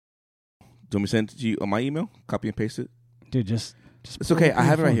Do you want me to send it to you on my email? Copy and paste it? Dude, just it's okay. I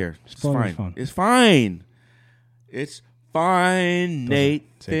have it right here. It's fine. It's fine. It's fine,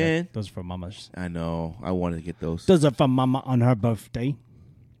 Nathan. Those are for mamas. I know. I wanted to get those. Those are for mama on her birthday.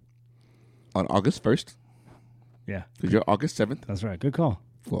 On August 1st. Yeah. Because you're August 7th. That's right. Good call.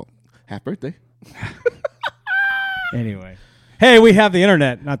 Well, happy birthday. Anyway. Hey, we have the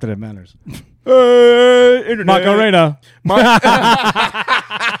internet. Not that it matters. Internet. Macarena.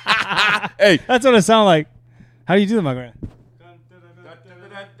 Hey. That's what it sounds like. How do you do the Macarena?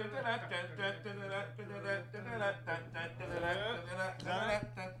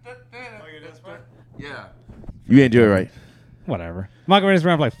 Yeah. You didn't do it right. Whatever. Macarena's been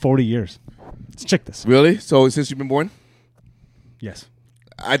around for like 40 years. Let's check this. Really? So since you've been born? Yes.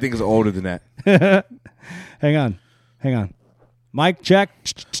 I think it's older than that. Hang on. Mic check.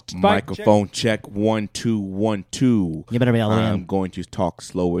 Microphone check. 1 2 1 2. You better be all the way I'm going to talk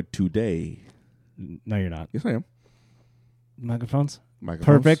slower today. No, you're not. Yes, I am. Microphones?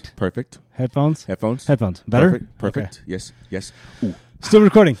 Perfect. Headphones? Headphones. Better? Perfect. Okay. Yes. Ooh. Still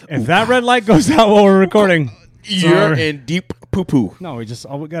recording. If that red light goes out while we're recording, you're in deep poo-poo. No, we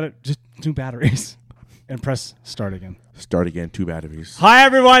got to just 2 batteries and press start again. Start again, 2 batteries. Hi,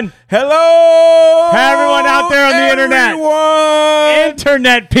 everyone. Hello. Hi, everyone out there on the internet.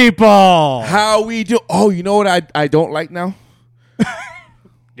 Internet people. How we do? Oh, you know what I don't like now?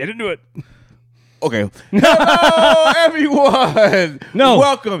 Get into it. Okay. Hello, everyone. No.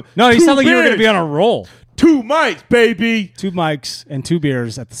 Welcome. No, you sound like you were going to be on a roll. 2 mics, baby. 2 mics and 2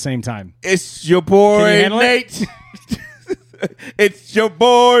 beers at the same time. It's your boy, Nate. It's your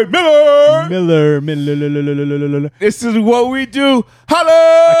boy, Miller. This is what we do.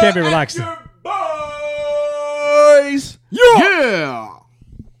 Holla! I can't be relaxed. Your boys. Yeah.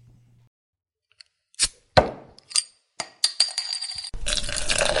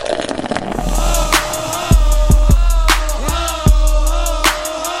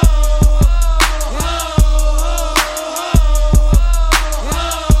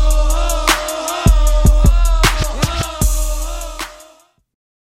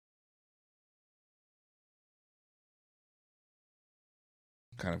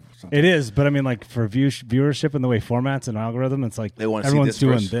 Kind of it is, but I mean, like for viewership and the way formats and algorithm, it's like they want to everyone's see this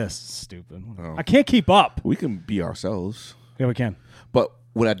doing first. this. Stupid. Oh. I can't keep up. We can be ourselves. Yeah, we can. But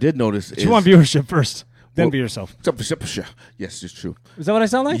what I did notice is you want viewership first, then be yourself. Yes, it's true. Is that what I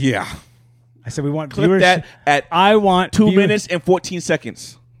sound like? Yeah. I said we want Clip viewership. that at I want 2 minutes and 14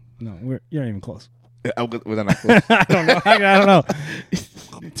 seconds. No, you're not even close. We're not close. I don't know. I don't know.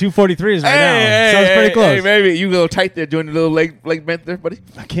 2:43 is right now. Sounds pretty close. Hey, maybe you a little tight there doing the little leg bent there, buddy.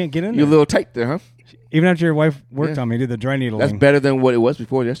 I can't get in there. You're a little tight there, huh? Even after your wife worked on me, did the dry needling. That's better than what it was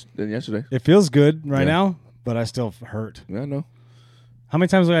before than yesterday. It feels good now, but I still hurt. Yeah, I know. How many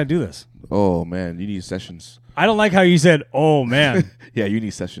times do I do this? Oh, man. You need sessions. I don't like how you said, oh, man. Yeah, you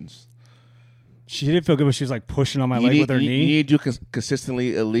need sessions. She did feel good, but she was like pushing on my leg with her knee. You need to do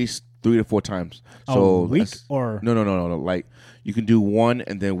consistently at least 3 to 4 times. So a week or? No. Like you can do 1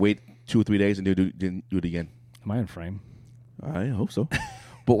 and then wait 2 or 3 days and do it again. Am I in frame? I hope so.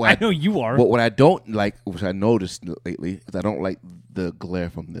 But I know you are. But what I don't like, which I noticed lately, is I don't like the glare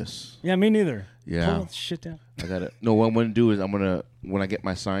from this. Yeah, me neither. Yeah. Pull shit down. I got it. No, what I'm going to do is when I get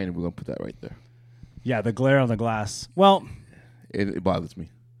my sign, we're going to put that right there. Yeah, the glare on the glass. Well. It bothers me.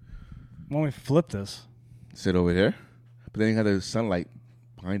 When we flip this. Sit over there. But then you have the sunlight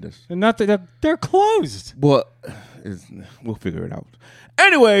behind us. And they're closed. Well, we'll figure it out.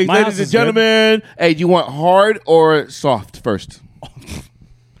 Anyway, ladies and gentlemen, hey, do you want hard or soft first?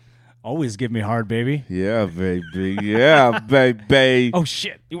 Always give me hard, baby. Yeah, baby. Yeah, baby. Oh,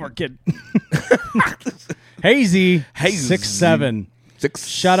 shit. You weren't kidding. Hazy. 6'7". 6.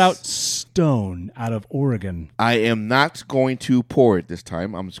 Shout out Stone out of Oregon. I am not going to pour it this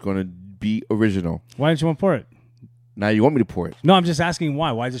time. I'm just going to be original. Why didn't you want to pour it? Now you want me to pour it. No, I'm just asking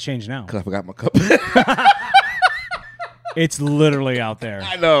why. Why does it change now? Because I forgot my cup. It's literally out there.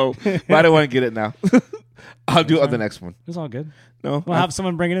 I know. But I don't want to get it now. I'll do it on the next one. It's all good. No. We'll have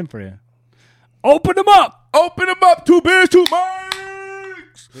someone bring it in for you. Open them up. Open them up. 2 beers, 2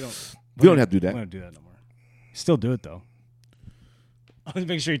 mics. We don't have to do that. We don't do that no more. Still do it, though. I was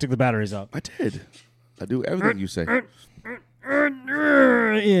making sure you took the batteries out. I did. I do everything you say.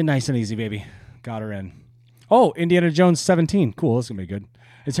 Yeah, nice and easy, baby. Got her in. Oh, Indiana Jones 17. Cool. This is going to be good.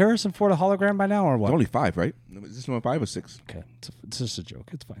 Is Harrison Ford a hologram by now or what? It's only 5, right? Is this one 5 or 6? Okay. It's just a joke.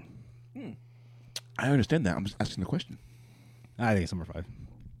 It's fine. I understand that. I'm just asking the question. I think it's number 5.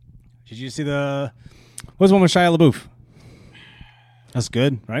 Did you see what's the one with Shia LaBeouf? That's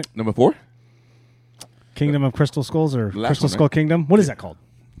good, right? Number 4? Kingdom of Crystal Skulls or Crystal one, Skull right? Kingdom? What is that called?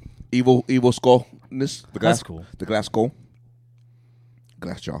 evil skull. The glass, That's cool. The glass skull.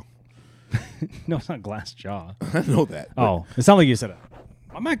 Glass jaw. No, it's not glass jaw. I know that. Oh, it sounded like you said it.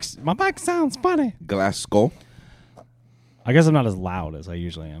 My mic sounds funny. Glass skull. I guess I'm not as loud as I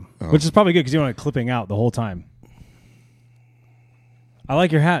usually am, which is probably good because you don't want it clipping out the whole time. I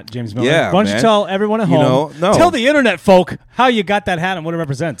like your hat, James Miller. Yeah, Why don't you tell everyone at home, tell the internet folk how you got that hat and what it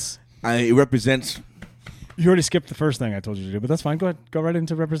represents. It represents... You already skipped the first thing I told you to do, but that's fine. Go ahead. Go right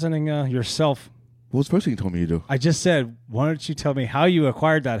into representing yourself. What was the first thing you told me to do? I just said, why don't you tell me how you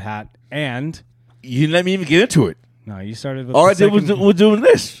acquired that hat and... You didn't let me even get into it. No, you started with all I did was doing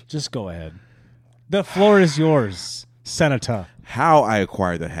this. Just go ahead. The floor is yours, Senator. How I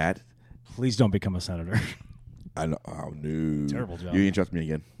acquired the hat. Please don't become a senator. I know. Oh, no. Terrible job. You interrupt me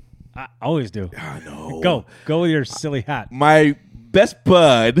again. I always do. I know. Go with your silly hat. My best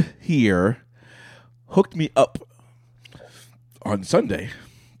bud here hooked me up on Sunday.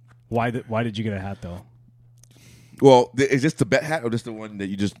 Why did you get a hat, though? Well, is this the bet hat or just the one that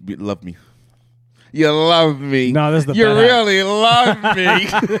you just love me? You love me. No, this is the you bet really hat. love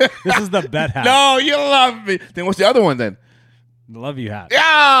me. This is the bet hat. No, you love me. Then what's the other one then? The love you hat.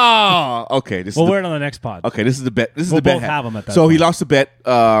 Yeah. Okay. We'll wear it on the next pod. Okay, this is the bet. This is we'll the bet both hat. have them at that So point. he lost the bet.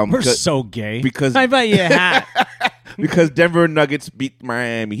 We're so gay. Because I bet you a hat. because Denver Nuggets beat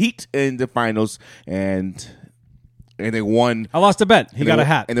Miami Heat in the finals and they won. I lost a bet. He got a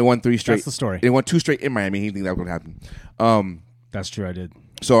hat. And they won 3 straight. That's the story. They won 2 straight in Miami. He didn't think that was going to happen. That's true. I did.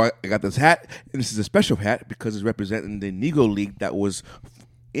 So I got this hat, and this is a special hat because it's representing the Negro League that was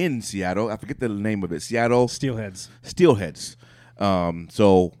in Seattle. I forget the name of it. Seattle Steelheads.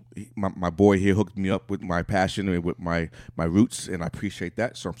 So my boy here hooked me up with my passion and with my roots, and I appreciate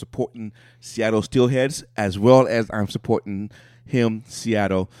that. So I'm supporting Seattle Steelheads as well as I'm supporting him,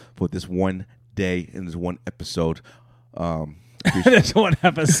 Seattle, for this one day and this one episode. This one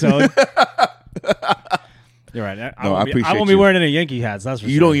episode. You're right. I won't be wearing any Yankee hats. That's for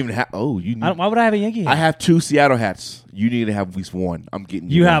sure. You don't even have. Oh, you. Why would I have a Yankee hat? I have 2 Seattle hats. You need to have at least one. I'm getting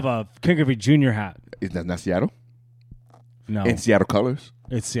you. You one. have a King Griffey Jr. hat. Is that not Seattle? No. In Seattle colors.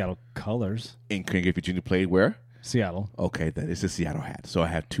 It's Seattle colors. And King Griffey Jr. played where? Seattle. Okay, then it's a Seattle hat. So I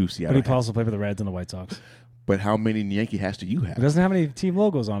have 2 Seattle. But he hats. also played for the Reds and the White Sox. But how many Yankee hats do you have? It doesn't have any team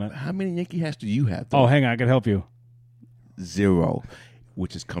logos on it. How many Yankee hats do you have? Though? Oh, hang on. I can help you. 0,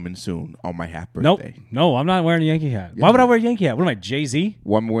 which is coming soon on my half birthday. Nope. No, I'm not wearing a Yankee hat. Why would I wear a Yankee hat? What am I, Jay-Z?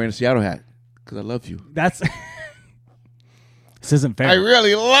 Well, I'm wearing a Seattle hat because I love you. That's... This isn't fair. I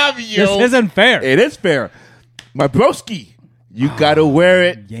really love you. This isn't fair. It is fair. My broski. You got to wear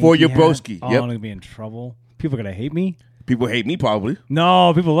it Yankee for your hat? broski. Oh, I'm going to be in trouble. People are going to hate me. People hate me probably.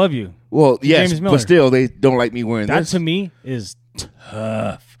 No, people love you. Well, yes, James Miller. but still, they don't like me wearing That this. to me is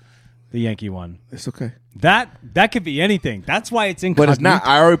tough. The Yankee one. It's okay. That could be anything. That's why it's incognito. But it's not.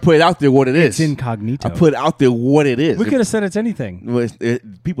 I already put it out there what it is. It's incognito. I put it out there what it is. We could have said it's anything. Well,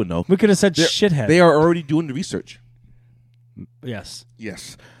 people know. We could have said shithead. They are already doing the research. Yes.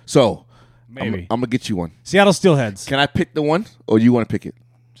 Yes. So, Maybe. I'm going to get you one. Seattle Steelheads. Can I pick the one or you want to pick it?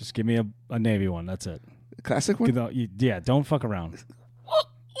 Just give me a Navy one. That's it. A classic one? Yeah, don't fuck around.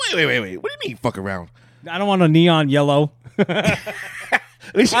 Wait. What do you mean fuck around? I don't want a neon yellow.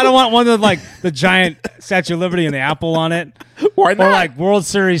 I don't want one with like the giant Statue of Liberty and the apple on it. Why not? Or like World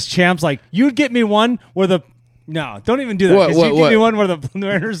Series champs. Like you'd get me one where the don't even do that. Because you give me one where the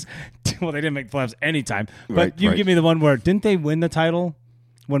Mariners. Well, they didn't make playoffs anytime. But you give me the one where didn't they win the title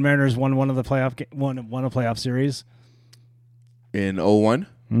when Mariners won one of the won a playoff series in 01?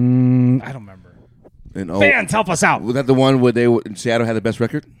 I don't remember. Fans, help us out. Was that the one where Seattle had the best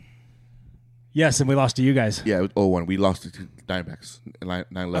record? Yes, and we lost to you guys. Yeah, it was 01. We lost to Diamondbacks in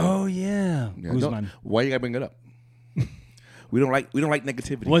 9/11. Oh yeah. Why you gotta bring it up? We don't like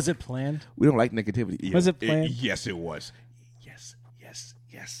negativity. Was it planned? We don't like negativity. Was it planned? Yes, it was. Yes.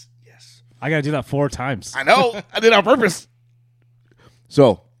 I gotta do that 4 times. I know. I did it on purpose.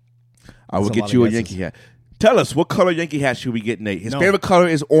 So, I will That's a get lot you of a Yankee hat. Tell us, what color Yankee hat should we get, Nate? His favorite color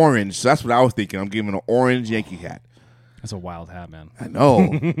is orange, so that's what I was thinking. I'm giving an orange Yankee hat. That's a wild hat, man. I know.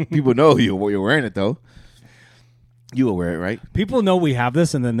 People know you're wearing it, though. You will wear it, right? People know we have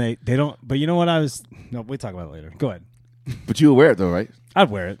this, and then they don't. But you know what? No, we'll talk about it later. Go ahead. But you will wear it, though, right?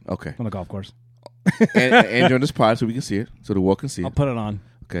 I'd wear it. Okay. On the golf course. and during this pod so we can see it, so the world can see it. I'll put it on.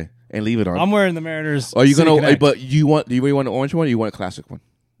 Okay. And leave it on. I'm wearing the Mariners. Are you gonna? But do you really want the orange one, or you want a classic one?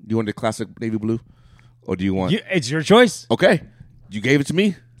 Do you want the classic navy blue, or do you want? It's your choice. Okay, you gave it to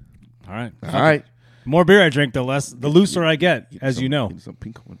me. All right. All right. The more beer I drink, the looser I get, as you know. Some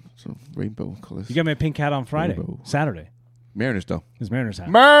pink one, some rainbow colors. You got me a pink hat on Friday, Rainbow. Saturday. Mariners, though. His Mariners hat.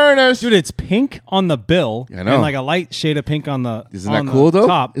 Mariners! Dude, it's pink on the bill. I know. And like a light shade of pink on the Isn't that cool, though?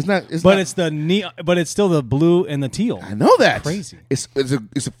 Top. But it's still the blue and the teal. I know that. Crazy. It's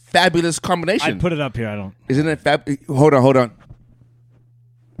a fabulous combination. I put it up here. I don't. Isn't it fab? Hold on.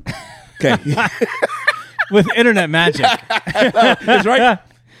 Okay. With internet magic. It's right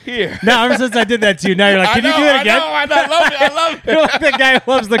here. Now, ever since I did that to you, now you're like, can you do it again? I love it. You're like the guy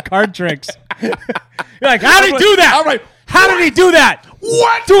who loves the card tricks. You're like, how did he do that? I'm like, how did he do that?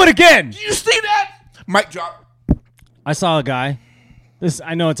 What? Do it again. Do you see that? Mic drop. I saw a guy.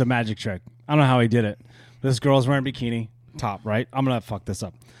 I know it's a magic trick. I don't know how he did it. This girl's wearing a bikini top, right? I'm going to fuck this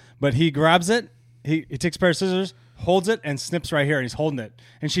up. But he grabs it. He takes a pair of scissors, holds it, and snips right here, and he's holding it.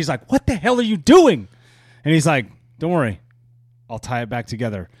 And she's like, what the hell are you doing? And he's like, don't worry. I'll tie it back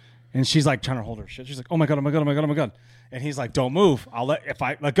together. And she's like trying to hold her shit. She's like, oh my God. And he's like, don't move. If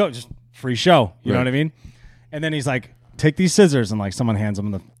I let go, just free show. You know what I mean? And then he's like, take these scissors. And like someone hands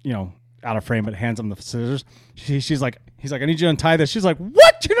him out of frame, but hands him the scissors. He's like, I need you to untie this. She's like,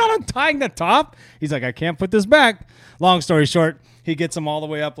 what? You're not untying the top? He's like, I can't put this back. Long story short, he gets them all the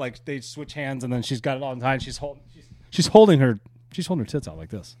way up. Like they switch hands, and then she's got it all untied. She's holding her tits out like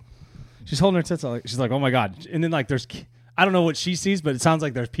this. She's holding her tits out. She's like, oh my God. And then like I don't know what she sees, but it sounds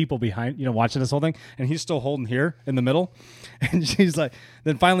like there's people behind, watching this whole thing. And he's still holding here in the middle. And she's like,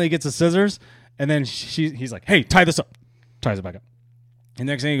 then finally he gets the scissors. And then he's like, hey, tie this up. Ties it back up. And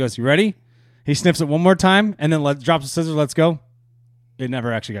next thing he goes, you ready? He sniffs it one more time and then drops the scissors, let's go. It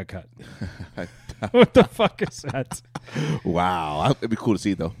never actually got cut. What the fuck is that? Wow. It'd be cool to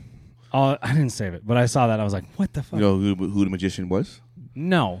see, though. Oh, I didn't save it, but I saw that. I was like, what the fuck? You know who the magician was?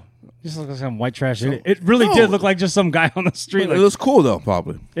 No. Just looked like some white trash idiot. It really did look like just some guy on the street. It was cool, though,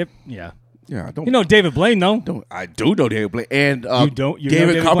 probably. Yeah. Yeah, I don't. You know David Blaine, though. I do know David Blaine. And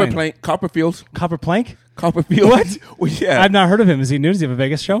David Copperplank. Copperplank? Copperfield. What? Well, yeah. I've not heard of him. Is he new? Does he have a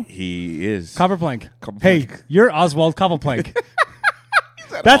Vegas show? He is. Copperplank. Hey, you're Oswald Copperplank.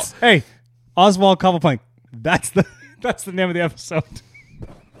 Hey, Oswald Copperplank. That's the name of the episode.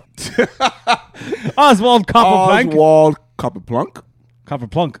 Oswald Copperplank. Oswald Copperplunk.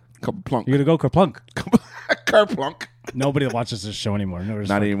 Copperplunk. Copperplunk. You're gonna go Kerplunk. Kerplunk. Nobody watches this show anymore.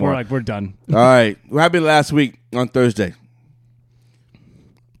 Not anymore. We're done. All right. What happened last week on Thursday?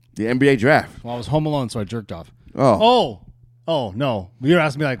 The NBA draft. Well, I was home alone, so I jerked off. Oh, no. You're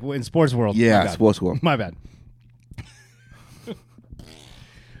asking me like in sports world. Yeah, sports world. My bad.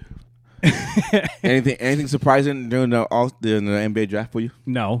 Anything surprising during the NBA draft for you?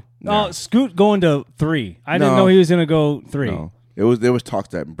 No. Scoot going to 3. I didn't know he was going to go 3. No. There was talks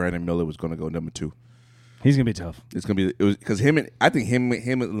that Brandon Miller was going to go number 2. He's going to be tough. It's going to be because I think him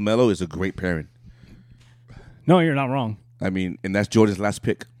and LaMelo is a great pairing. No, you're not wrong. I mean, and that's Jordan's last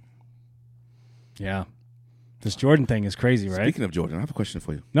pick. Yeah. This Jordan thing is crazy, right? Speaking of Jordan, I have a question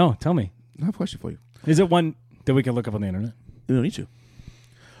for you. No, tell me. I have a question for you. Is it one that we can look up on the internet? You don't need to.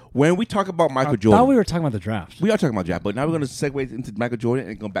 When we talk about Michael Jordan. I thought we were talking about the draft. We are talking about draft, but now we're going to segue into Michael Jordan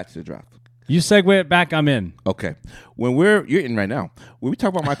and go back to the draft. You segue it back, I'm in. Okay. You're in right now. When we talk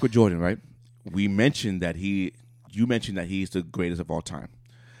about Michael Jordan, right? You mentioned that he's the greatest of all time.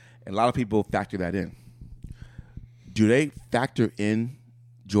 And a lot of people factor that in. Do they factor in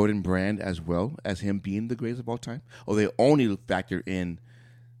Jordan Brand as well as him being the greatest of all time? Or they only factor in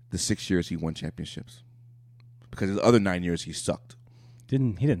the 6 years he won championships? Because the other 9 years he sucked. He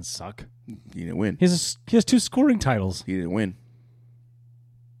didn't suck. He didn't win. He has 2 scoring titles. He didn't win.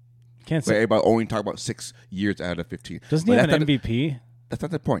 Can't say. Everybody only talk about 6 years out of 15. Doesn't he have an MVP? That's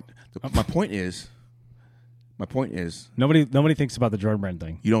not the point. My point is, nobody thinks about the Jordan Brand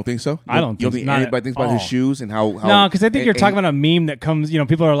thing. You don't think so? I don't think anybody thinks about his shoes and how no, because I think you're talking about a meme that comes.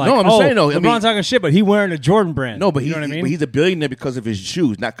 People are like, no, I'm saying no. LeBron's talking shit, but he wearing a Jordan Brand. No, but you know what I mean? But he's a billionaire because of his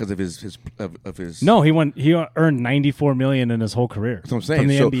shoes, not because of his. No, he earned $94 million in his whole career. That's what I'm saying.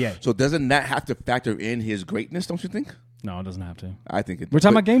 From the NBA. So doesn't that have to factor in his greatness? Don't you think? No, it doesn't have to. I think it. We're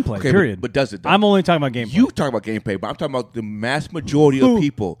talking about gameplay. Okay, period. But does it? Though? I'm only talking about gameplay. You talk about gameplay, but I'm talking about the mass majority of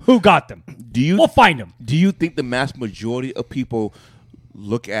people. Who got them? We'll find them. Do you think the mass majority of people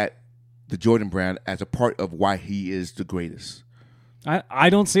look at the Jordan Brand as a part of why he is the greatest? I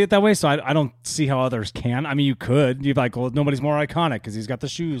don't see it that way, so I don't see how others can. I mean, you could. You'd be like, well, nobody's more iconic because he's got the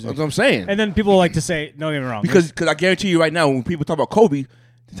shoes. That's what I'm saying. And then people like to say, no, you're wrong. Because I guarantee you right now, when people talk about Kobe,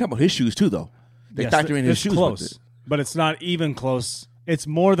 they talk about his shoes too, though. They factor in his shoes. Close, but it's not even close. It's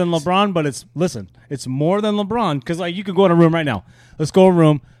more than LeBron, but it's more than LeBron because like you could go in a room right now. Let's go in a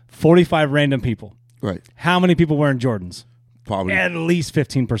room, 45 random people. Right. How many people wearing Jordans? Probably at least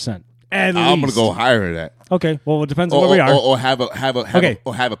 15%. I'm going to go higher than that. Okay. Well, it depends on where we are. Or have a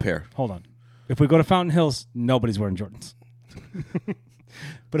pair. Hold on. If we go to Fountain Hills, nobody's wearing Jordans.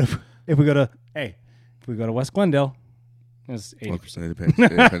 But if we go to West Glendale, it's 80%. It depends.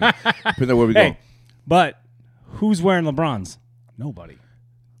 Depends on where we go. But who's wearing LeBrons? Nobody.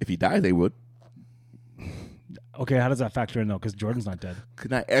 If he died, they would. Okay, how does that factor in though? Because Jordan's not dead. Because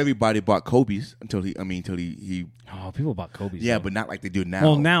not everybody bought Kobe's until he. Oh, people bought Kobe's. Yeah, though. But not like they do now.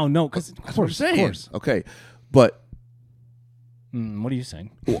 Well, now no, because that's what I'm saying. Of course. Okay, but what are you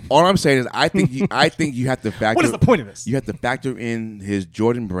saying? Well, all I'm saying is I think you have to factor. What is the point of this? You have to factor in his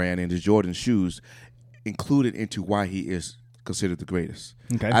Jordan brand and his Jordan shoes, included into why he is considered the greatest.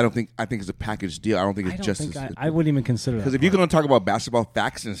 Okay. I think it's a package deal. I don't think it's just. I wouldn't even consider that. Because if you're going to talk about basketball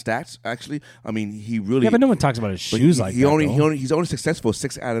facts and stats, actually, I mean, he really. Yeah, but no one talks about his shoes like that. He's only successful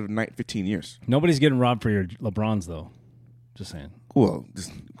 6 out of 15 years. Nobody's getting robbed for your LeBrons, though. Just saying. Well,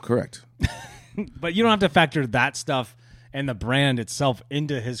 correct. But you don't have to factor that stuff and the brand itself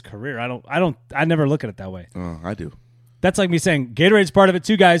into his career. I never look at it that way. Oh, I do. That's like me saying Gatorade's part of it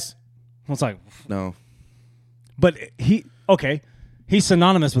too, guys. It's like no. But he's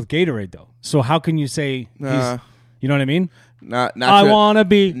synonymous with Gatorade though. So how can you say you know what I mean? I want to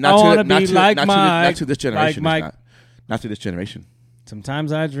be like Mike. Not to this generation. Like Mike. Not to this generation.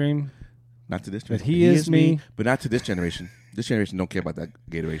 Sometimes I dream. Not to this generation. That he is me. But not to this generation. This generation don't care about that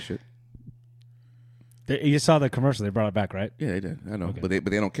Gatorade shit. You saw the commercial. They brought it back, right? Yeah, they did. I know. Okay.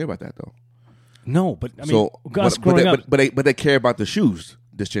 But they don't care about that though. No, but I mean, but they care about the shoes.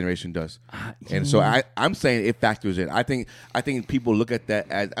 This generation does, and so I'm saying it factors in. I think people look at that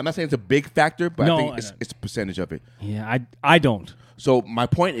as, I'm not saying it's a big factor, but I think it's a percentage of it. Yeah, I don't. So my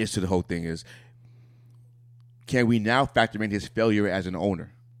point is to the whole thing is, can we now factor in his failure as an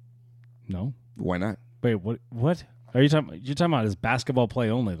owner? No. Why not? Wait, what? Are you talking? You're talking about his basketball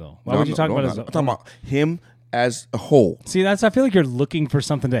play only though. Why would you talk about his? I'm talking about him as a whole. See, I feel like you're looking for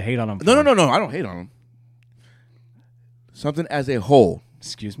something to hate on him. No. I don't hate on him. Something as a whole.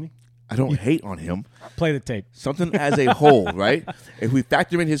 Excuse me? I don't hate on him. Play the tape. Something as a whole, right? If we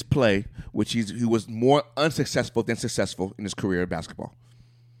factor in his play, which he was more unsuccessful than successful in his career in basketball.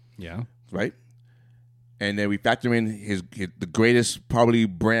 Yeah. Right? And then we factor in the greatest probably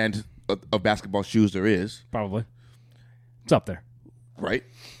brand of basketball shoes there is. Probably. It's up there. Right?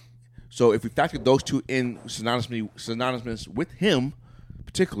 So if we factor those two in synonymous with him,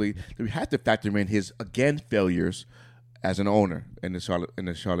 particularly, then we have to factor in his, again, failures as an owner in the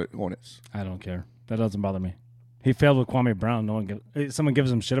Charlotte Hornets. I don't care. That doesn't bother me. He failed with Kwame Brown. Someone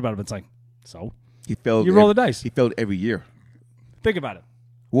gives him shit about it, but it's like, so? He failed. You roll the dice. He failed every year. Think about it.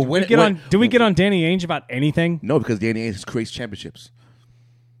 Well, do we get on Danny Ainge about anything? No, because Danny Ainge creates championships.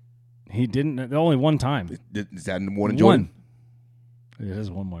 He didn't. Only one time. Is that more than Jordan? It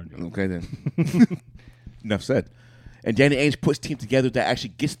is one more. Okay, then. Enough said. And Danny Ainge puts team together that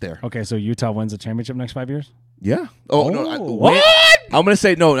actually gets there. Okay, so Utah wins the championship next 5 years? Yeah. No. What? I'm going to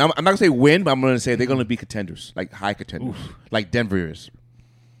say, no, I'm not going to say win, but I'm going to say they're going to be contenders, like high contenders, like Denver is.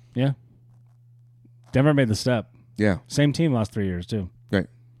 Yeah. Denver made the step. Yeah. Same team last 3 years, too. Right.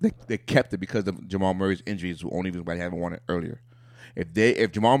 They kept it because of Jamal Murray's injuries, the only reason why they haven't won it earlier.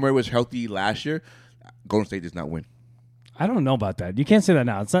 If Jamal Murray was healthy last year, Golden State does not win. I don't know about that. You can't say that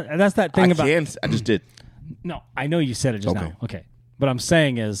now. That's that thing about... I just did. No, I know you said it just now. Okay. What I'm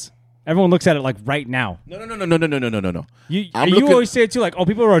saying is, everyone looks at it like right now. No. You always say it too, like,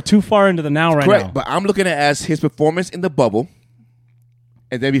 people are too far into the now right correct, now. But I'm looking at it as his performance in the bubble,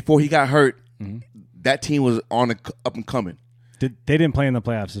 and then before he got hurt, that team was on the up and coming. They didn't play in the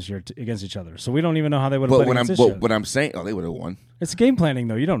playoffs this year against each other, so we don't even know how they would have played against this year. But what I'm saying, they would have won. It's game planning,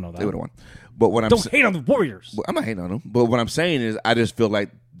 though. You don't know that. They would have won. But what don't hate on the Warriors. I'm not hating on them. But what I'm saying is, I just feel like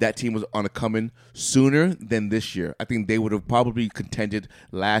that team was on the coming sooner than this year. I think they would have probably contended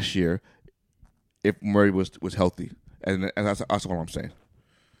last year if Murray was healthy, and that's what I'm saying.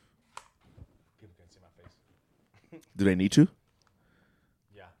 People can't see my face. Do they need to?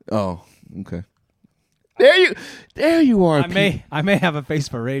 Yeah. Oh, okay. There you are. I may have a face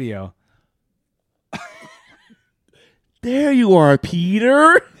for radio. There you are,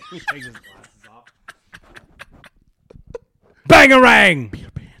 Peter. Take his glasses off. Bangarang. Peter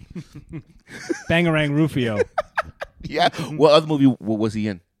Pan. Bangarang Rufio. Yeah. What other movie was he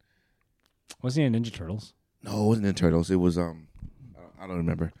in? Was he in Ninja Turtles? No, it wasn't in Turtles. It was I don't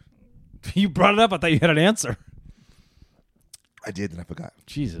remember. You brought it up. I thought you had an answer. I did, and I forgot.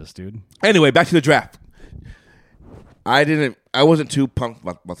 Jesus, dude. Anyway, back to the draft. I wasn't too pumped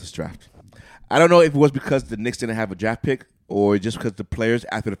about this draft. I don't know if it was because the Knicks didn't have a draft pick or just because the players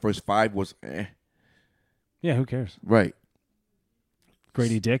after the first 5 was Yeah, who cares? Right.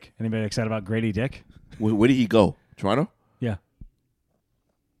 Grady Dick. Anybody excited about Grady Dick? Where did he go? Toronto? Yeah.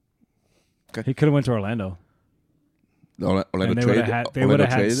 Okay. He could have went to Orlando. Orlando and they traded. would have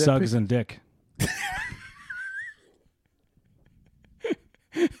had Suggs and Dick.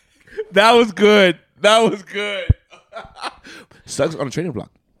 That was good. Suggs on the trading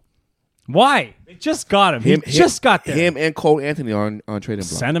block. Why? They just got him. He just got there. Him and Cole Anthony on trading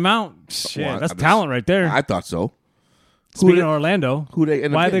block. Send him out. Shit, that's talent right there. I thought so. Speaking of Orlando, who they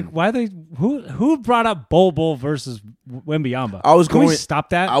end up getting? Who brought up Bol versus Wembanyama? Can we stop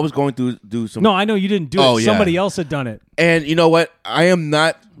that? I was going to do some. No, I know you didn't do it. Yeah. Somebody else had done it. And you know what? I am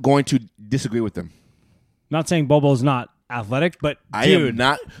not going to disagree with them. Not saying Bobo's not athletic, but I am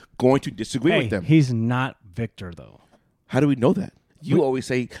not going to disagree with them. He's not Victor though. How do we know that? You always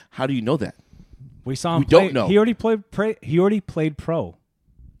say, "How do you know that?" We saw him. We don't know. He already played pro.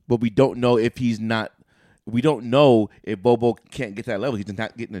 But we don't know if he's not. We don't know if Bobo can't get to that level. He's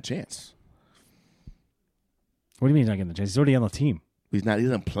not getting a chance. What do you mean he's not getting a chance? He's already on the team. He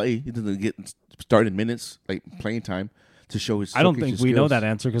doesn't play. He doesn't get started minutes, like playing time, to show his. I don't think we know that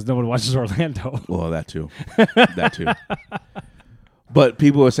answer because no one watches Orlando. Well, that too. That too. But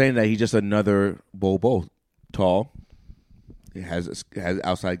people are saying that he's just another Bobo, tall. He has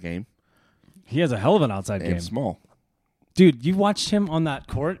outside game. He has a hell of an outside game. And small. Dude, you watched him on that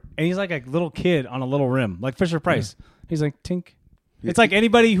court, and he's like a little kid on a little rim, like Fisher Price. Yeah. He's like, tink. It's like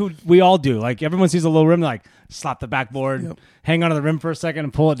anybody who we all do. Like, everyone sees a little rim, like, slap the backboard, hang onto the rim for a second,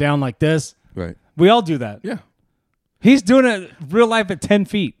 and pull it down like this. Right. We all do that. Yeah. He's doing it real life at 10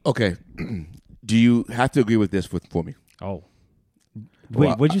 feet. Okay. Do you have to agree with this for me? Oh.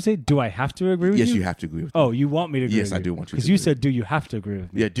 Wait, what'd you say? Do I have to agree with you? Yes, you have to agree with me. Oh, you want me to agree with you? Yes, I do want you to. Because you said, do you have to agree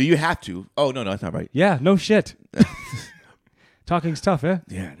with me? Yeah, do you have to? Oh, no, that's not right. Yeah, no shit. Talking's tough, eh?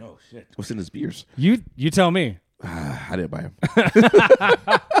 Yeah, no shit. What's in his beers? You tell me. I didn't buy him.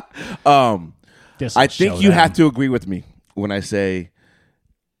 I think you have to agree with me when I say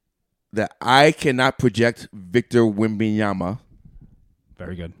that I cannot project Victor Wembanyama.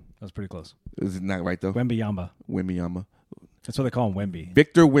 Very good. That's pretty close. Is it not right, though? Wembanyama. That's what they call him, Wemby.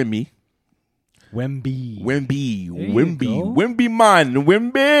 Victor Wemby. Wemby.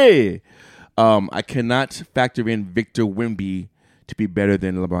 I cannot factor in Victor Wemby to be better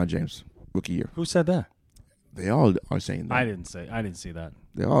than LeBron James rookie year. Who said that? They all are saying that. I didn't see that.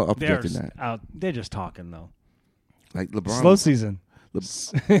 They're all projecting that. They're just talking though. Like LeBron. Slow season.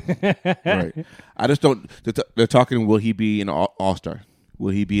 Right. I just don't. They're talking. Will he be an all-star?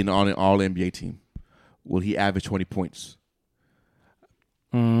 Will he be an all NBA team? Will he average 20 points?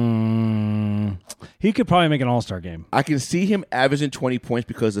 He could probably make an all-star game. I can see him averaging 20 points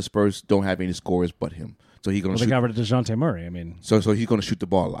because the Spurs don't have any scorers but him. So he's going to shoot. They got rid of DeJounte Murray. I mean, so he's going to shoot the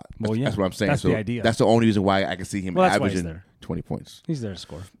ball a lot. Well, yeah, that's what I'm saying. That's the idea. That's the only reason why I can see him averaging 20 points. He's there to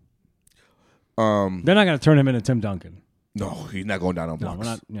score. They're not going to turn him into Tim Duncan. No, he's not going down on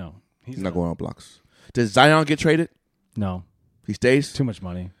blocks. He's not going on blocks. Does Zion get traded? No, he stays. Too much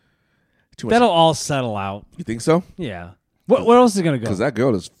money. That'll all settle out. You think so? Yeah. Where else is it going to go? Because that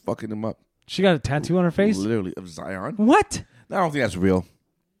girl is fucking him up. She got a tattoo on her face? Literally, of Zion. What? I don't think that's real.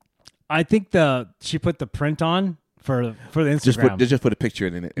 I think she put the print on for the Instagram. Just put a picture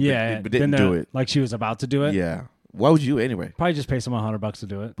in it. But didn't do it. Like she was about to do it? Yeah. Why would you anyway? Probably just pay someone $100 to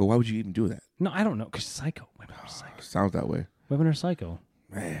do it. But why would you even do that? No, I don't know. Because psycho. Women are psycho. Sounds that way. Women are psycho.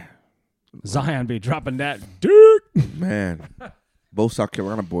 Man. Zion be dropping that dirt. Man. Both South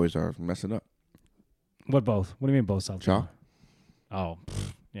Carolina boys are messing up. What both? What do you mean both South Carolina? Oh,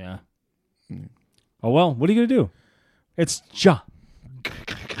 yeah. Mm. Oh, well, what are you going to do? It's Ja.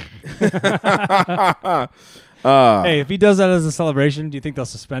 Hey, if he does that as a celebration, do you think they'll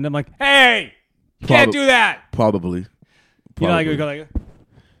suspend him? Like, hey, you can't do that. Probably. You know, like we go like,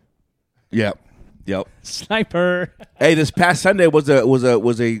 Yep. Sniper. Hey, this past Sunday was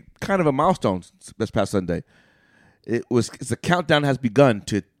a kind of a milestone. This past Sunday, it's a countdown has begun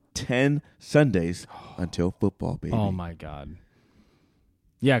to 10 Sundays until football, baby. Oh my God.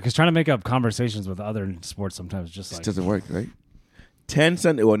 Yeah, because trying to make up conversations with other sports sometimes just like doesn't work, right? 10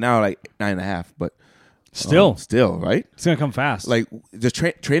 Sunday. Well, now like 9.5, but still, right? It's gonna come fast. Like the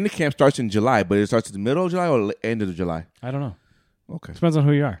training camp starts in July, but it starts in the middle of July or end of July. I don't know. Okay, depends on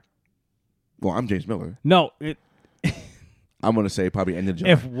who you are. Well, I'm James Miller. No, I'm gonna say probably end of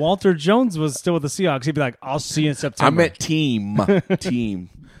July. If Walter Jones was still with the Seahawks, he'd be like, "I'll see you in September." I meant team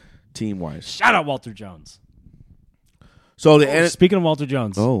wise. Shout out Walter Jones. So speaking of Walter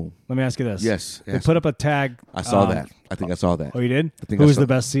Jones, let me ask you this. Yes. They put up a tag. I saw that. I think I saw that. Oh, you did? I think Who was the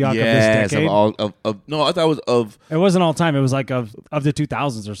best Seahawk of this decade? No, I thought it was of. It wasn't all time. It was like of the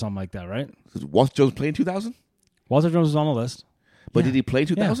 2000s or something like that, right? Walter Jones played in 2000? Walter Jones was on the list. But did he play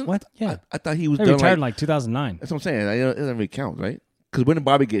 2000? Yeah. What? Yeah. I thought he was he done retired in like 2009. That's what I'm saying. It doesn't really count, right? Because when did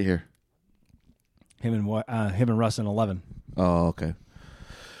Bobby get here? Him and Russ in 11. Oh, okay.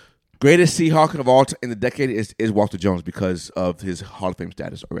 Greatest Seahawk of all in the decade is Walter Jones because of his Hall of Fame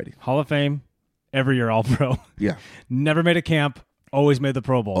status already. Hall of Fame, every year All-Pro. Yeah. Never made a camp, always made the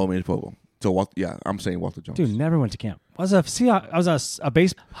Pro Bowl. Oh, made the Pro Bowl. So, I'm saying Walter Jones. Dude, never went to camp. I was a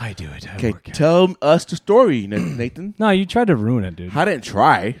base. I do it. Okay, tell us the story, Nathan. No, you tried to ruin it, dude. I didn't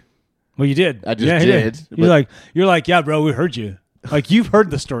try. Well, you did. I just did. You're like, yeah, bro, we heard you. Like, you've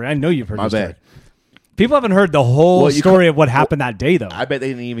heard the story. I know you've heard the story. My bad. People haven't heard the whole story of what happened that day, though. I bet they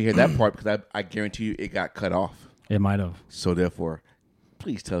didn't even hear that part because I guarantee you it got cut off. It might have. So, therefore,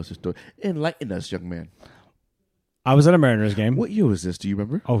 please tell us the story. Enlighten us, young man. I was at a Mariners game. What year was this? Do you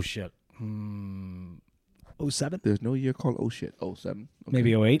remember? Oh, shit. 07? There's no year called 07. Okay.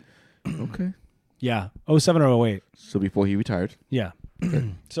 Maybe 08? Okay. Yeah. 07 or 08. So, before he retired. Yeah.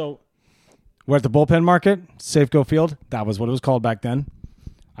 So, we're at the bullpen market, Safeco Field. That was what it was called back then.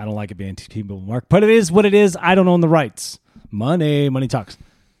 I don't like it being T-Mobile market, but it is what it is. I don't own the rights. Money talks.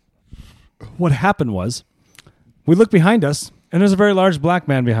 What happened was, we look behind us, and there's a very large black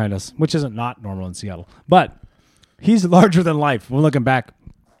man behind us, which isn't not normal in Seattle, but he's larger than life. We're looking back,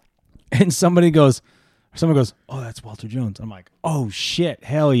 and someone goes, "Oh, that's Walter Jones." I'm like, "Oh shit,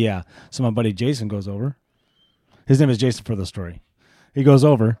 hell yeah!" So my buddy Jason goes over. His name is Jason for the story. He goes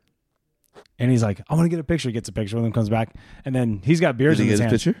over. And he's like, I want to get a picture. He gets a picture, and then comes back. And then he's got beers in his hand.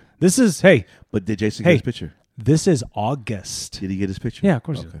 Did he get his picture? This is, But did Jason get his picture? This is August. Did he get his picture? Yeah, of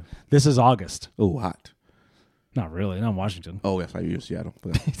course he did. This is August. Oh, hot. Not really. Not in Washington. Oh, yes, I use Seattle.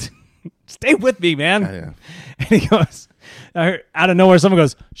 Stay with me, man. Yeah. And he goes, out of nowhere, someone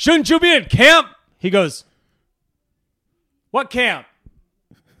goes, shouldn't you be in camp? He goes, what camp?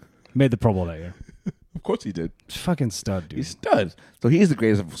 Made the Pro Bowl that year. Of course he did. Fucking stud, dude. He's stud. So he's the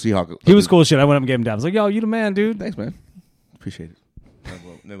greatest Seahawk. He was cool as shit. I went up and gave him down. I was like, yo, you the man, dude. Thanks, man. Appreciate it.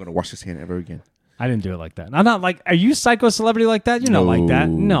 Never going to wash his hand ever again. I didn't do it like that. I'm not like, are you psycho celebrity like that? You're not like that.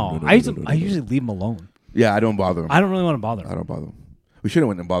 No. I usually leave him alone. Yeah, I don't bother him. I don't really want to bother him. I don't bother him. We should have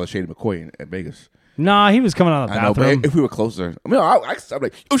went and bothered Shady McCoy at Vegas. Nah, he was coming out of the bathroom. I know, but if we were closer. I mean, I'm like,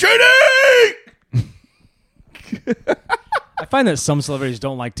 yo, Shady! I find that some celebrities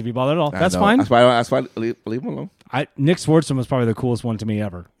don't like to be bothered at all. That's fine. That's why I leave him alone. Nick Swartzen was probably the coolest one to me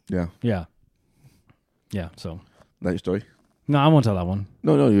ever. Yeah. Yeah. Yeah, so. That your story? No, I won't tell that one.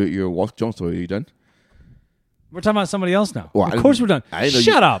 No, your Walter Jones story. Are you done? We're talking about somebody else now. Well, of course we're done.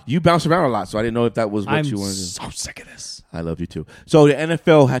 Shut up. You bounce around a lot, so I didn't know if that was what you wanted to do. I'm so sick of this. I love you too. So the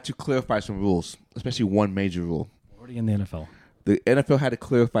NFL had to clarify some rules, especially one major rule. Already in the NFL. The NFL had to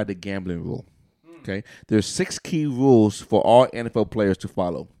clarify the gambling rule. Okay, there's 6 key rules for all NFL players to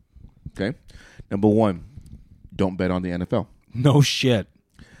follow. Okay, number 1, don't bet on the NFL. No shit.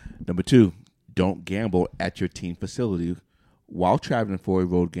 Number 2, don't gamble at your team facility while traveling for a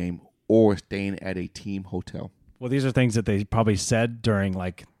road game or staying at a team hotel. Well, these are things that they probably said during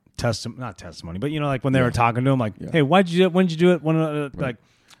like not testimony, but like when they were talking to him, like, hey, why'd you do it? When did you do it? When like,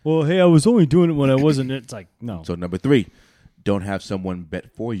 well, hey, I was only doing it when I wasn't. It's like, no. So number 3, don't have someone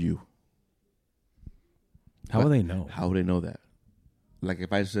bet for you. How will they know? How would they know that? Like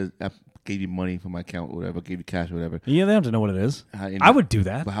if I said I gave you money from my account or whatever, gave you cash or whatever. Yeah, they have to know what it is. I would do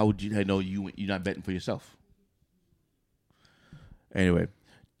that. But how would you know you're not betting for yourself? Anyway,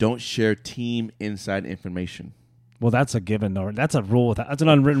 don't share team inside information. Well, that's a given. Or that's a rule. That's an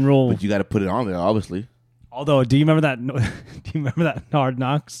unwritten rule. But you got to put it on there, obviously. Although, do you remember that? Do you remember that Hard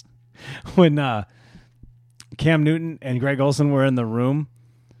Knocks when Cam Newton and Greg Olsen were in the room,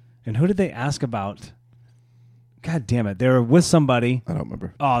 and who did they ask about? God damn it. They were with somebody. I don't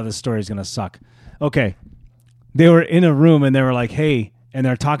remember. Oh, this story's going to suck. Okay. They were in a room and they were like, hey, and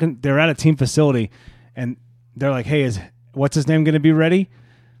they're talking, they're at a team facility and they're like, hey, what's his name going to be ready?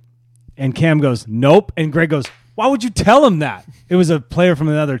 And Cam goes, nope. And Greg goes, why would you tell him that? It was a player from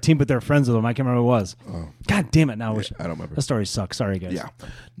another team, but they're friends with him. I can't remember who it was. Oh. God damn it. Now I don't remember. The story sucks. Sorry, guys. Yeah.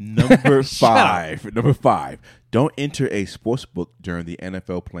 Number 5. Number 5. Don't enter a sports book during the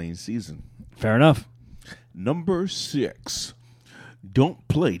NFL playing season. Fair enough. Number 6, don't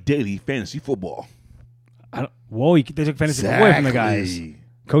play daily fantasy football. They took fantasy football away from the guys.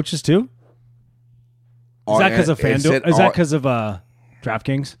 Coaches too? Is that because of FanDuel? Is that because of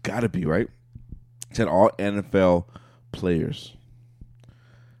DraftKings? Gotta be, right? It said all NFL players.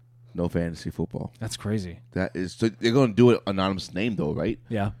 No fantasy football. That's crazy. That is, so they're going to do it anonymous name though, right?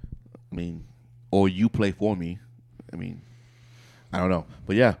 Yeah. I mean, or you play for me. I mean, I don't know,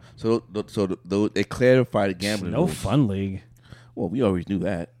 but yeah. So they clarified the gambling. No rules. fun league. Well, we always knew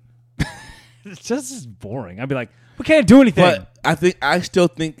that. It's just boring. I'd be like, we can't do anything. But I still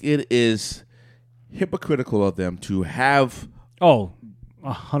think it is hypocritical of them to have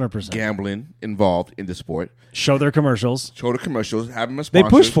 100%. gambling involved in the sport. Show their commercials. Have them as sponsors. They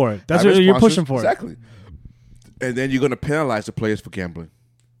push for it. That's what you're pushing for. Exactly. And then you're going to penalize the players for gambling.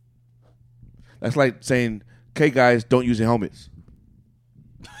 That's like saying, okay, guys, don't use your helmets.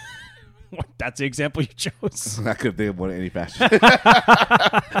 That's the example you chose. I couldn't think about it any faster.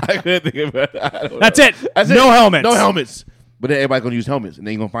 I couldn't think about it. That's it. No helmets. No helmets. But then everybody's going to use helmets, and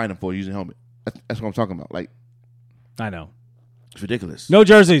they ain't going to find them for using a helmet. That's what I'm talking about. Like, I know. It's ridiculous. No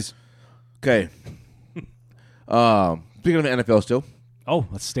jerseys. Okay. Speaking of the NFL still. Oh,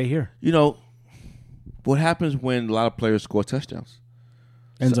 let's stay here. You know, what happens when a lot of players score touchdowns?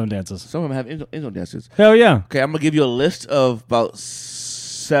 End zone dances. Some of them have end zone dances. Hell yeah. Okay, I'm going to give you a list of about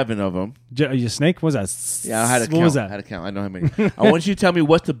 7 of them. You snake? What was that? Yeah, I had to count. What was that? I had to count. I know how many. I want you to tell me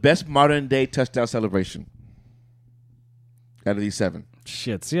what's the best modern day touchdown celebration out of these 7.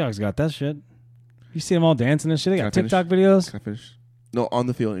 Shit, Seahawks got that shit. You see them all dancing and shit? They got Can I TikTok videos? Can I finish? No, on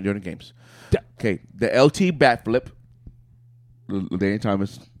the field and during the games. Okay, the LT bat flip. Danny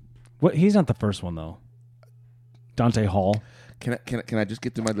Thomas. What? He's not the first one, though. Dante Hall. Can I just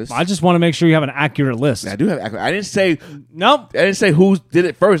get through my list? I just want to make sure you have an accurate list. I do have accurate. I didn't say nope. I didn't say who did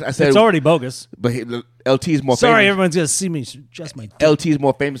it first. I said it's already bogus. But LT is more. Sorry, famous. everyone's gonna see me. Just my dick. LT is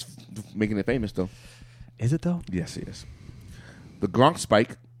more famous, making it famous though. Is it though? Yes, it is. The Gronk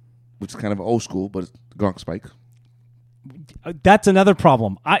spike, which is kind of old school, but it's the Gronk spike. That's another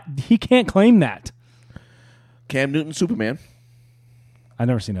problem. He can't claim that. Cam Newton Superman. I've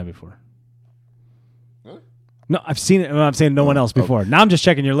never seen that before. Huh? No, I've seen it. I'm saying no one else before. Now I'm just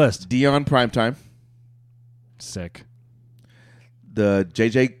checking your list. Dion Primetime. Sick. The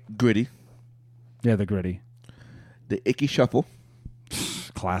JJ Gritty. Yeah, the Gritty. The Icky Shuffle.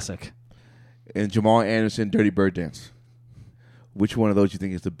 Classic. And Jamal Anderson Dirty Bird Dance. Which one of those you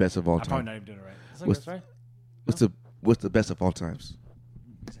think is the best of all time? I'm probably not even doing it right. That's right. What's the best of all times?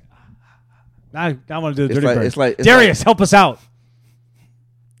 I want to do the Dirty Bird. It's Darius, help us out.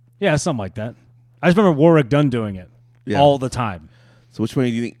 Yeah, something like that. I just remember Warwick Dunn doing it all the time. So which one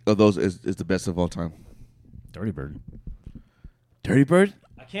do you think of those is the best of all time? Dirty Bird. Dirty Bird?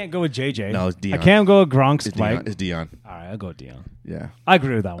 I can't go with JJ. No, it's Dion. I can't go with Gronk's spike. It's Dion. All right, I'll go with Dion. Yeah. I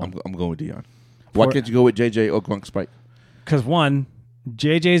agree with that one. I'm going with Dion. Why can't you go with JJ or Gronk spike? Because one,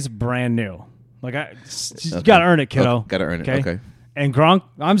 JJ's brand new. Like you got to earn it, kiddo. Got to earn it. Okay. And Gronk,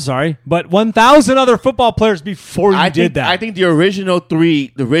 I'm sorry, but 1,000 other football players before you did that. I think the originals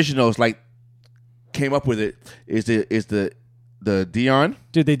like came up with it is the Dion.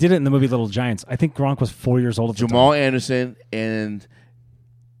 Dude, they did it in the movie Little Giants. I think Gronk was 4 years old at the time. Jamal Anderson and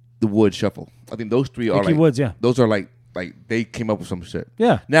the Wood Shuffle. I think those 3 are Icky Woods, yeah. Those are like they came up with some shit.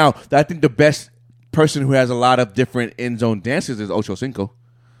 Yeah. Now, I think the best person who has a lot of different end zone dances is Ocho Cinco.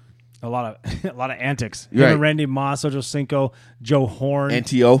 A lot of antics. Right. Randy Moss, Ocho Cinco, Joe Horn, and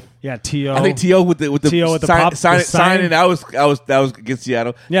T.O. Yeah, T.O. I think T.O. with the signing that was against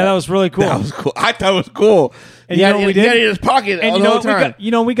Seattle. Yeah, that was really cool. That was cool. I thought it was cool. And you know what we did? He had it in his pocket and all the whole time.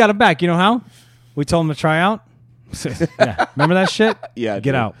 We got him back. You know how? We told him to try out. Yeah. Remember that shit? Yeah.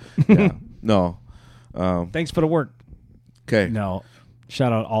 Get out. Yeah. No. Thanks for the work. Okay. No.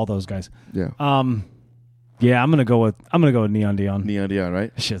 Shout out all those guys. Yeah. Yeah, I'm gonna go with Neon Dion. Neon Dion,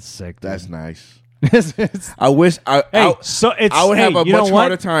 right? Shit's sick. Dude. That's nice. It's, I wish I would have a much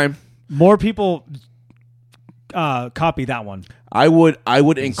harder time. More people copy that one. I would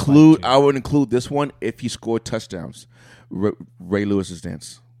include this one if he scored touchdowns. Ray Lewis's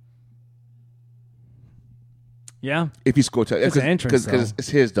dance. Yeah, if he scored touchdowns, because it's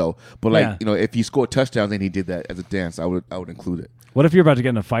his though. But if he scored touchdowns and he did that as a dance, I would include it. What if you're about to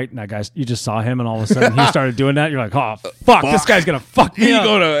get in a fight and that guy, you just saw him and all of a sudden he started doing that? You're like, oh fuck, this guy's gonna fuck me up.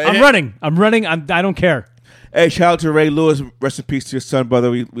 I'm running. I don't care. Hey, shout out to Ray Lewis. Rest in peace to your son, brother.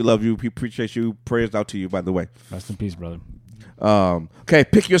 We love you. We appreciate you. Prayers out to you, by the way. Rest in peace, brother. Okay,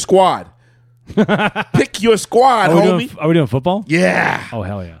 pick your squad. Pick your squad, homie. Are we doing football? Yeah. Oh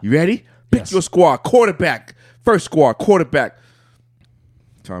hell yeah. You ready? Pick your squad. Quarterback. First squad. Quarterback.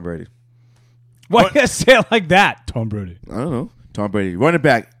 Tom Brady. Why you say it like that? Tom Brady. I don't know. Tom Brady. Running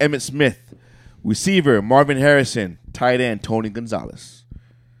back, Emmitt Smith. Receiver, Marvin Harrison. Tight end, Tony Gonzalez.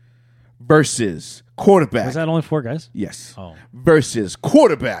 Versus quarterback. Was that only 4 guys? Yes. Oh. Versus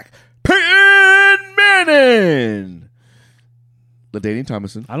quarterback, Peyton Manning. LaDainian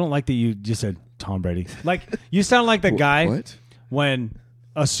Tomlinson. I don't like that you just said Tom Brady. Like, you sound like the guy when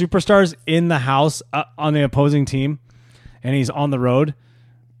a superstar's in the house on the opposing team and he's on the road.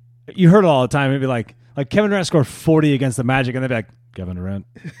 You heard it all the time. It'd be like Kevin Durant scored 40 against the Magic, and they'd be like, Kevin Durant.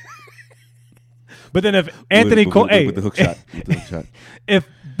 But then if Anthony Cole, with the hook shot, if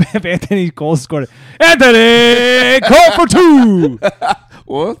Anthony Cole scored it, Anthony Cole for 2.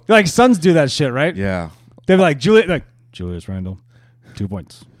 What? Like sons do that shit, right? Yeah. They're like Julius Randle, 2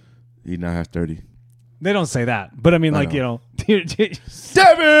 points. He now has 30. They don't say that, but I mean, like, know. Devin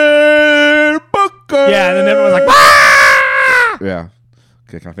Booker. Yeah, and then everyone's like, ah! Yeah.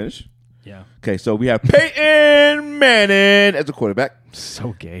 Okay, can I finish? Yeah. Okay, so we have Peyton Manning as a quarterback.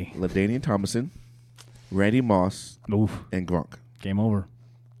 So gay. LaDainian Tomlinson, Randy Moss, Oof. and Gronk. Game over.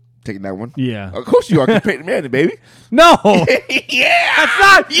 Taking that one? Yeah. Of course you are, 'cause Peyton Manning, baby. No. Yeah. That's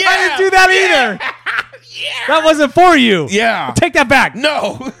not. Yeah. I didn't do that either. Yeah. That wasn't for you. Yeah. Take that back.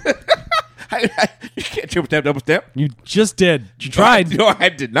 No. You can't triple stamp, double stamp. You just did. You tried. No, I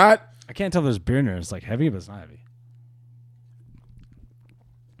did not. I can't tell if there's beer in there. It's like heavy, but it's not heavy.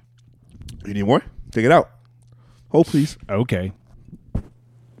 You need more? Take it out. Hold, please. Okay.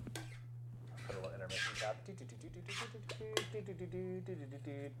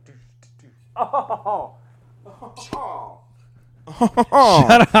 Shout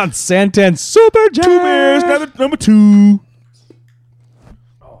out Santan Super Jazz. 2 beers, number 2.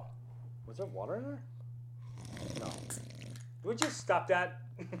 Oh, was there water in there? No. Would you stop that?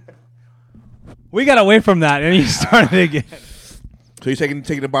 We got away from that, and you started again. So you're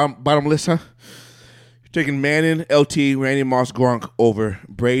taking the bottom list, huh? You're taking Manning, LT, Randy Moss, Gronk over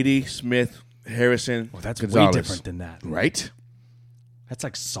Brady, Smith, Harrison, Well, that's Gonzalez. way different than that. Right? That's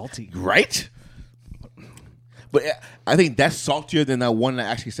like salty. Right? But I think that's saltier than that one that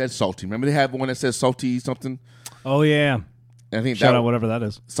actually said salty. Remember they have one that says salty something? Oh, yeah. And I think Shout that out whatever that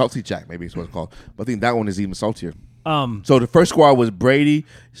is. Salty Jack, maybe is what it's called. But I think that one is even saltier. So So the first squad was Brady,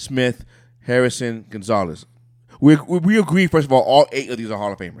 Smith, Harrison, Gonzalez. We agree, first of all 8 of these are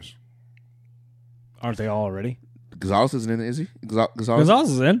Hall of Famers. aren't they all already? Gonzalez isn't in it, is he? Gonzalez?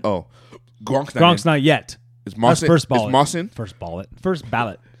 Gonzalez is in. Oh. Gronk's not Gronk's in. not yet. Is Moss That's first ballot. Is Moss in? First ballot. First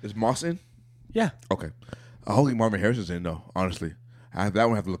ballot. Is Moss in? Yeah. Okay. I don't think Marvin Harrison's in, though, honestly. That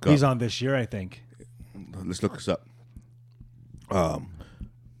one I have to look up. He's on this year, I think. Let's look this up.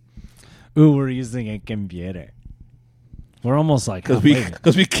 Ooh, we're using a computer. We're almost like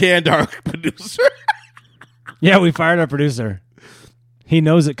Because we canned our producer. Yeah, we fired our producer. He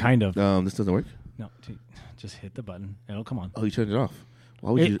knows it, kind of. This doesn't work? No, just hit the button. It'll come on. Oh, you turned it off.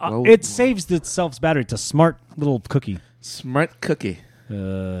 Why would you? It saves itself's battery. It's a smart little cookie. Smart cookie.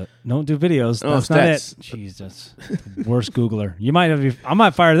 Don't do videos. Oh, That's not stats. it. Jesus, worst Googler. You might have. I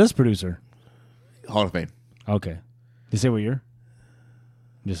might fire this producer. Hall of Fame. Okay. You say what year?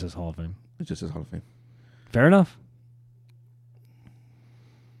 It just says Hall of Fame. It just says Hall of Fame. Fair enough.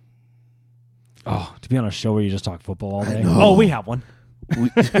 Oh, to be on a show where you just talk football all day. Oh, we have one.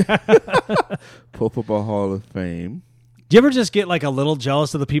 Pro Football Hall of Fame. Do you ever just get like a little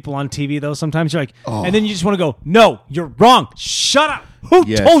jealous of the people on TV though? Sometimes you're like, and then you just want to go, no, you're wrong. Shut up. Who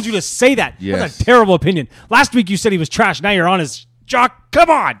told you to say that? Yes. That's a terrible opinion. Last week you said he was trash. Now you're on his jock. Come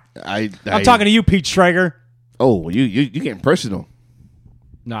on. I'm talking to you, Pete Schrager. Oh, you getting personal.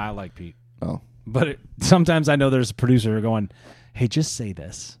 No, I like Pete. Oh. But sometimes I know there's a producer going, hey, just say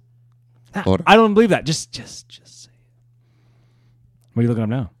this. Hold on. I don't believe that. Just say it. What are you looking up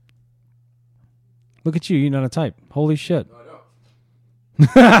now? Look at you. You know how to type. Holy shit. No,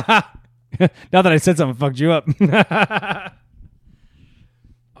 I don't. Now that I said something, fucked you up.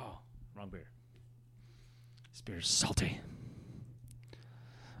 Oh, wrong beer. This beer's salty.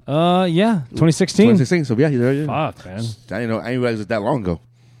 Yeah. 2016. 2016. So, yeah, he's there. Fuck, man. I didn't realize it that long ago.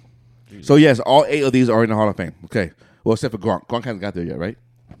 Jesus. So, yes, all 8 of these are in the Hall of Fame. Okay. Well, except for Gronk. Gronk hasn't got there yet, right?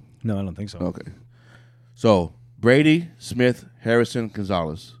 No, I don't think so. Okay. So, Brady, Smith, Harrison,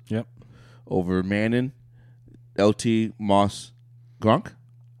 Gonzalez. Yep. Over Manning, LT, Moss, Gronk?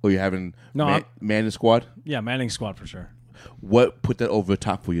 Or you having Manning squad? Yeah, Manning squad for sure. What put that over the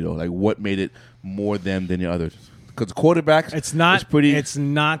top for you, though? Like, what made it more them than the others? Because the quarterbacks, it's not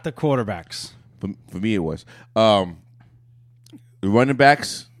the quarterbacks. For me, it was. The running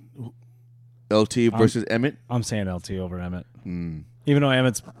backs, LT versus Emmett. I'm saying LT over Emmett. Even though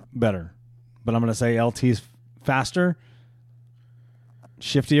Emmett's better. But I'm going to say LT's faster,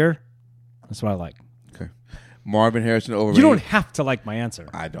 shiftier. That's what I like. Okay. Marvin Harrison over You don't have to like my answer.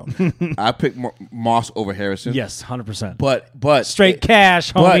 I don't. I picked Moss over Harrison. Yes, 100%. But straight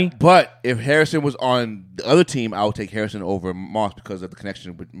cash, homie. But if Harrison was on the other team, I would take Harrison over Moss because of the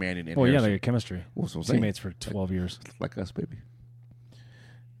connection with Manning and Harrison. Yeah, they got chemistry. What's what I'm Teammates for 12 years. Like us, baby.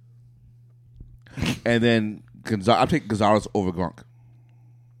 And then I'll take Gonzalez over Gronk.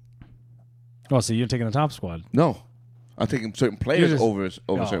 Oh, so you're taking the top squad? No. I'm taking certain players over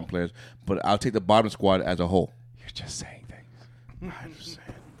certain players, but I'll take the bottom squad as a whole. You're just saying things. I'm just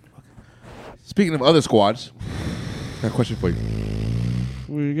saying. Okay. Speaking of other squads, I got a question for you.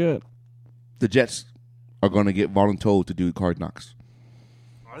 What do you get? The Jets are going to get voluntold to do card knocks.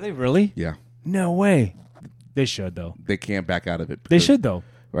 Are they really? Yeah. No way. They should, though. They can't back out of it. They should, though.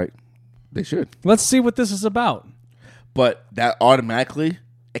 Right? They should. Let's see what this is about. But that automatically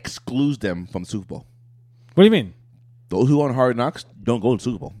excludes them from the Super Bowl. What do you mean? Those who are on Hard Knocks don't go to the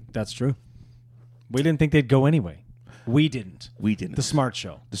Super Bowl. That's true. We didn't think they'd go anyway. We didn't. The Smart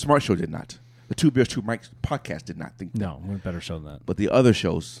Show. The Smart Show did not. The Two Beers, Two Mics podcast did not think that. No, we're a better show than that. But the other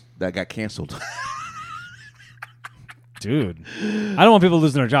shows that got canceled. Dude. I don't want people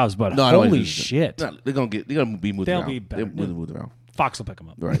losing their jobs, but holy shit. No, they're gonna be moved around. They'll be better. They'll be moved around. Fox will pick them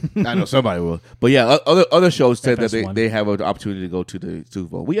up. Right. I know somebody will. But yeah, other shows said that FS1. they have an opportunity to go to the Super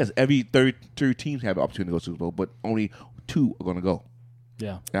Bowl. We have every third teams have an opportunity to go to the Super Bowl, but only 2 are going to go.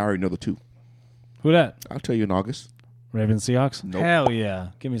 Yeah. I already know the 2. Who that? I'll tell you in August. Ravens Seahawks? Nope. Hell yeah.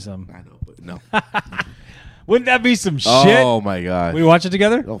 Give me some. I know, but no. Wouldn't that be some shit? Oh my god. We watch it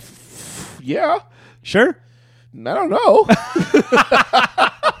together? Oh, yeah. Sure. I don't know.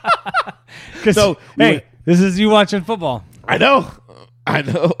 So, hey, this is you watching football. I know.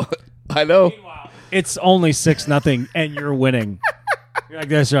 Meanwhile, it's only 6-0 and you're winning. You're like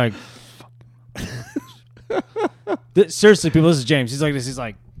this. You're like, seriously, people. This is James. He's like this. He's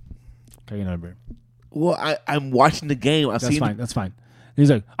like, can I get another beer? Well, I'm watching the game. That's fine. That's fine. And he's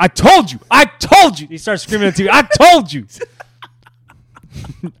like, I told you. He starts screaming at the TV. I told you.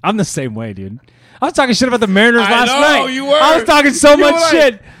 I'm the same way, dude. I was talking shit about the Mariners last night. You were. I was talking so much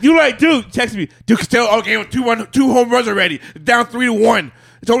shit. You were like, dude, text me. Dude, Costello, okay, 2 home runs already. Down 3-1.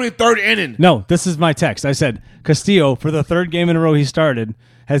 It's only the 3rd inning. No, this is my text. I said, Castillo, for the 3rd game in a row he started,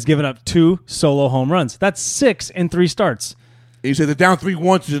 has given up 2 solo home runs. That's 6 in 3 starts. And you said they're down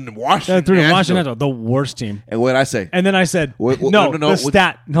 3-1 to Washington. Through Washington, the worst team. And what did I say? And then I said, the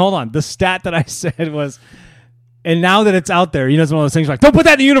stat. Hold on. The stat that I said was, and now that it's out there, it's one of those things like, don't put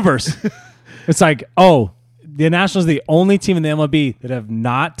that in the universe. It's like, oh, the Nationals are the only team in the MLB that have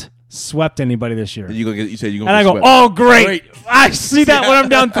not swept anybody this year. And you said you're going to And I go, swept. oh, great. I see that when I'm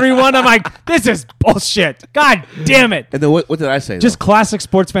down 3-1. I'm like, this is bullshit. God damn it. And then what did I say? Just classic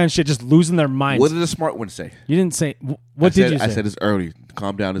sports fan shit, just losing their minds. What did the smart one say? You didn't say, what did you say? I said it's early.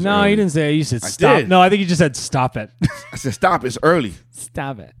 Calm down. It's no, early. you didn't say it. You said stop. did. No, I think you just said stop it. I said stop. It's early.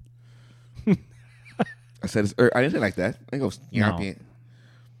 Stop it. I said it's early. I didn't say it like that. I go,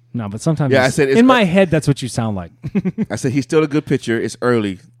 No, but sometimes I said in my head, that's what you sound like. I said he's still a good pitcher. It's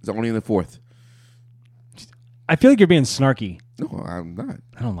early. It's only in the 4th. I feel like you're being snarky. No, I'm not.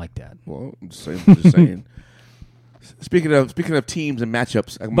 I don't like that. Well, I'm just saying. Speaking of teams and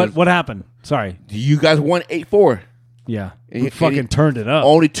matchups, But what happened? Sorry. You guys won 8-4. Yeah, And we fucking turned it up.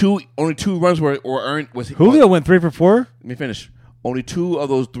 Only two runs were earned. Julio went 3 for 4. Let me finish. Only 2 of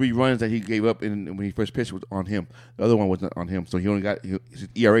those 3 runs that he gave up when he first pitched was on him. The other one wasn't on him, so he only got his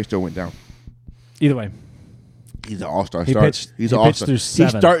ERA still went down. Either way, he's an all-star. He pitched through 7.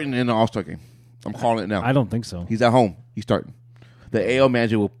 He's starting in the all-star game. I'm calling it now. I don't think so. He's at home. He's starting. The AL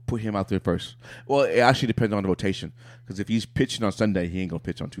manager will put him out there first. Well, it actually depends on the rotation. Because if he's pitching on Sunday, he ain't going to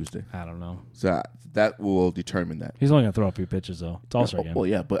pitch on Tuesday. I don't know. So that will determine that. He's only going to throw a few pitches, though. It's all-star game. Well,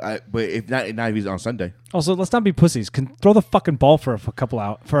 yeah, but if not if he's on Sunday. Also, let's not be pussies. Throw the fucking ball for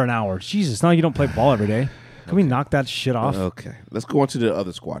an hour. Jesus, now you don't play ball every day. Can we knock that shit off? Okay. Let's go on to the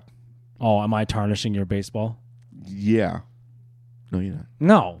other squad. Oh, am I tarnishing your baseball? Yeah. No, you're not.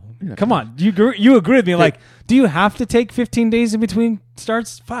 No. Come on. You agree with me. Like, do you have to take 15 days in between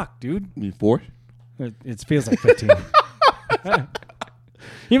starts? Fuck, dude. You mean 4? It feels like 15. Can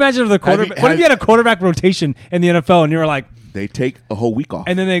you imagine if the quarterback? What if you had a quarterback rotation in the NFL and you were like, they take a whole week off,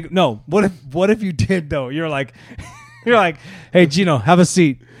 and then what if you did though? You're like, hey Gino, have a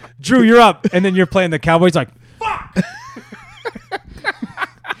seat. Drew, you're up, and then you're playing the Cowboys. Like, fuck.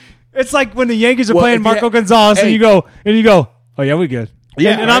 It's like when the Yankees are playing Marco Gonzalez, and you go, oh yeah, we good.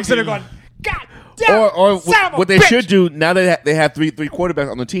 Yeah, and I'm sitting there going, God damn. Or what they should do now that they have three quarterbacks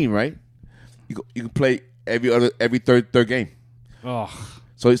on the team, right? You can play every third game. Oh.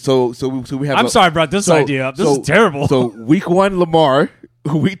 So we have. I'm sorry, I brought this idea up. This is terrible. So week 1, Lamar.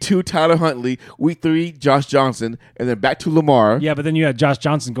 Week 2, Tyler Huntley. Week 3, Josh Johnson, and then back to Lamar. Yeah, but then you had Josh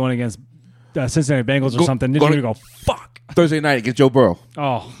Johnson going against Cincinnati Bengals or something. Then you go, fuck. Thursday night against Joe Burrow.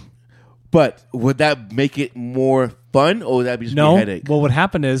 Oh. But would that make it more fun, or would that be just a headache? What would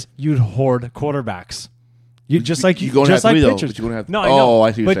happen is you'd hoard quarterbacks. You're gonna have pitchers. But you're gonna have no, I know.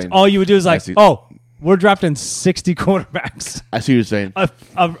 I see what you're saying. All you would do is like, we're drafting 60 quarterbacks. I see what you're saying.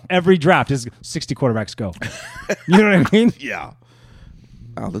 Of every draft is 60 quarterbacks go. You know what I mean? Yeah.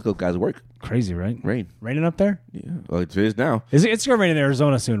 Oh, look how guys work. Crazy, right? Raining up there? Yeah. Well, it is now. It's going to rain in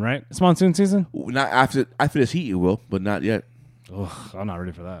Arizona soon, right? It's monsoon season? Not after this heat, it will, but not yet. Ugh, I'm not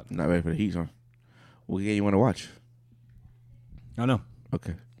ready for that. Not ready for the heat, huh? What game you want to watch? I don't know.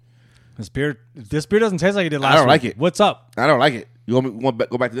 Okay. This beer doesn't taste like it did last week. I don't like it. What's up? I don't like it. You want me to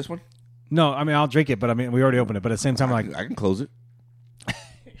go back to this one? No, I mean, I'll drink it, but I mean, we already opened it. But at the same time, I can close it.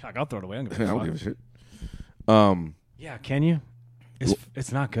 I'll throw it away. I don't give a shit. Yeah, can you?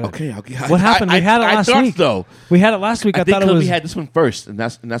 It's not good. Okay, what happened? We had it last week. Though we had it last week. I thought it was. We had this one first, and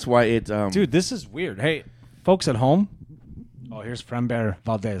that's why it. Dude, this is weird. Hey, folks at home. Oh, here's Frember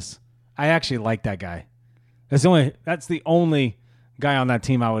Valdez. I actually like that guy. That's the only guy on that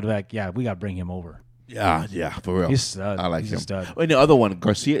team I would be like. Yeah, we got to bring him over. Yeah, for real. He's a stud. I like him. He's a stud. Wait, the other one,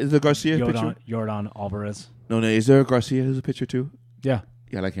 Garcia. Is there Garcia picture? Jordan Alvarez. No. Is there a Garcia who's a picture too? Yeah.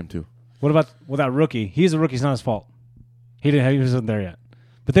 Yeah, I like him too. What about that rookie? He's a rookie. It's not his fault. He wasn't there yet.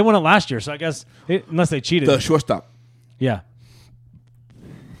 But they won it last year, so I guess unless they cheated. The shortstop. Yeah.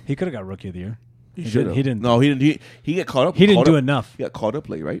 He could have got rookie of the year. He should have. He didn't. No, he didn't. He got caught up. He didn't do enough. He got caught up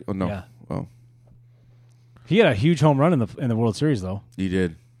late, right? Or no? Yeah. Oh. He had a huge home run in the World Series, though. He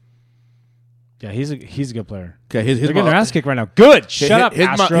did. Yeah, he's a good player. Okay, they're getting their ass kicked right now. Good. Shut up,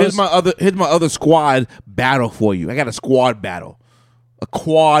 Astros. Here's my other squad battle for you. I got a squad battle, a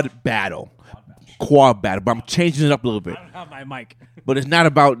quad battle, but I'm changing it up a little bit. I don't have my mic. But it's not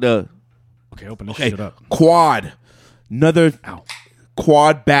about the. Okay, open this shit up. Quad, another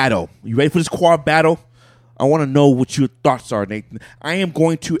quad battle. You ready for this quad battle? I want to know what your thoughts are, Nathan. I am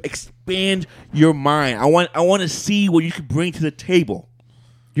going to expand your mind. I want to see what you can bring to the table.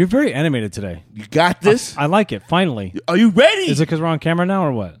 You're very animated today. You got this? I like it, finally. Are you ready? Is it because we're on camera now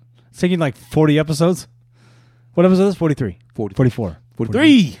or what? It's taking like 40 episodes? What episode is this? 43? 44.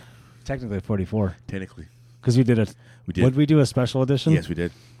 43. Technically 44. Technically. Because we did it. We did. Would we do a special edition? Yes, we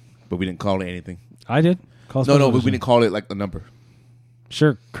did. But we didn't call it anything. I did. No, we didn't call it like the number.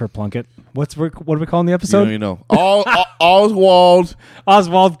 Sure, Kurt Plunkett. What are we calling the episode? You don't even know. Oswald.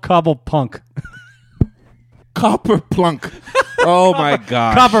 Oswald Cobblepunk. Copperplank. Oh my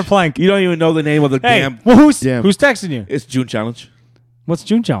god. Copperplank. You don't even know the name of the damn. Well, who's texting you? It's June Challenge. What's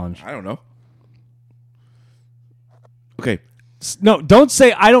June Challenge? I don't know. Okay. No, don't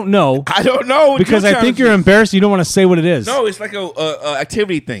say I don't know. I don't know. Because I think you're embarrassed. You don't want to say what it is. No, it's like a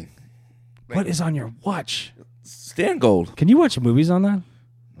activity thing. What is on your watch? Stand Gold. Can you watch movies on that?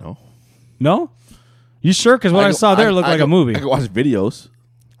 No. No? You sure? Because what I saw there looked like a movie. I can watch videos.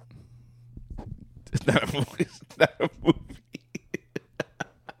 It's not a movie. It's not a movie.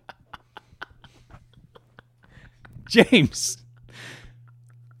 James,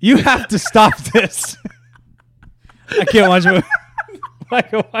 you have to stop this. I can't watch movies. I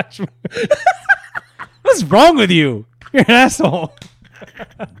can watch movies. What's wrong with you? You're an asshole.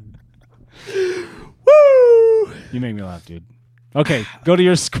 Woo! You make me laugh, dude. Okay, go to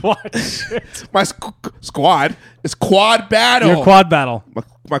your squad. My squad is quad battle. Your quad battle.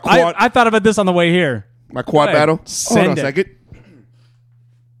 My quad. I thought about this on the way here. My quad battle. Send Hold on a second.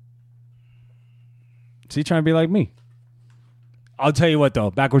 Is he trying to be like me? I'll tell you what,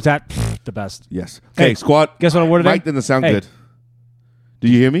 though. Backwards hat, the best. Yes. Okay, Hey, squad. Guess what I ordered? Mike didn't sound good. Do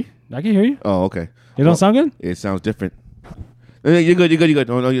you hear me? I can hear you. Oh, okay. It don't sound good? It sounds different. You're good. You're good.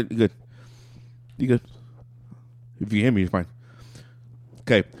 No, you're good. You're good. If you hear me, you're fine.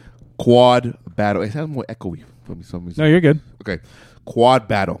 Okay. Quad battle. It sounds more echoey for me. Some reason. No, you're good. Okay. Quad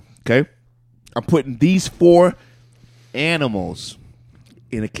battle. Okay. I'm putting these 4 animals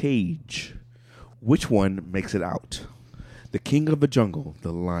in a cage. Which one makes it out? The king of the jungle,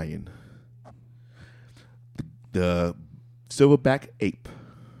 the lion. The silverback ape.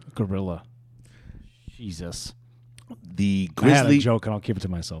 Gorilla. Jesus. The I had a grizzly joke and I'll keep it to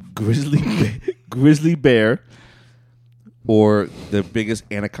myself. grizzly bear, or the biggest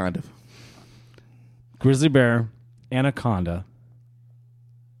anaconda. Grizzly bear, anaconda,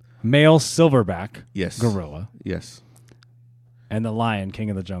 male silverback, Yes. gorilla, Yes. and the lion, king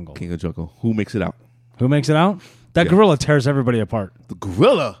of the jungle. King of the jungle. Who makes it out? Who makes it out? That gorilla tears everybody apart. The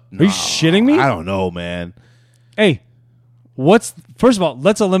gorilla? Are you shitting me? I don't know, man. Hey, first of all,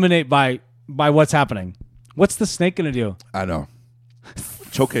 let's eliminate by what's happening. What's the snake going to do? I know.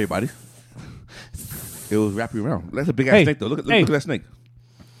 Choke everybody. It was wrapping around. That's a big ass snake, though. Look at that snake.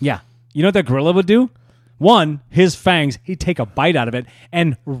 Yeah. You know what that gorilla would do? One, his fangs, he'd take a bite out of it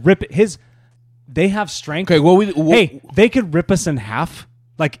and rip it. They have strength. Okay, they could rip us in half,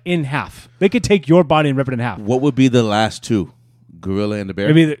 like in half. They could take your body and rip it in half. What would be the last 2? Gorilla and the bear?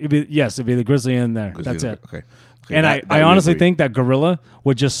 It'd be the grizzly in there. That's it. Okay. And I honestly think that gorilla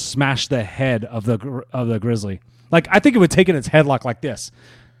would just smash the head of the grizzly. Like, I think it would take in its headlock like this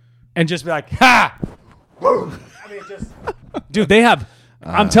and just be like, ha! Dude, they have.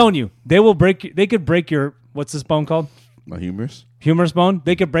 I'm telling you, they could break your. What's this bone called? My humerus. Humerus bone.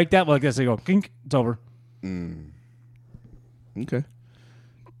 They could break that like this. They go, kink. It's over. Okay.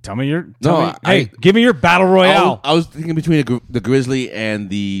 Tell me your. Give me your battle royale. I was thinking between the grizzly and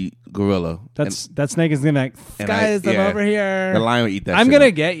the gorilla. That snake is gonna be like, guys, I'm over here. The lion will eat that. I'm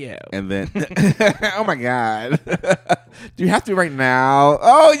gonna get you. And then, oh my god, do you have to right now?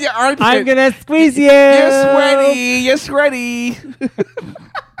 Oh, your armpit. I'm gonna squeeze you. You're sweaty.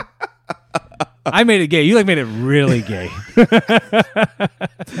 I made it gay. You made it really gay.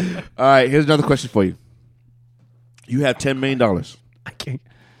 All right, here's another question for you. You have $10 million. I can't.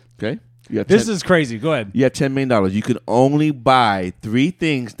 Okay. This is crazy. Go ahead. You have $10 million. You can only buy 3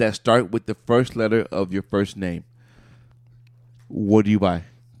 things that start with the first letter of your first name. What do you buy?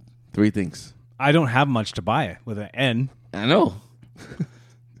 3 things. I don't have much to buy with an N. I know.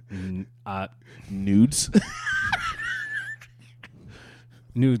 Nudes.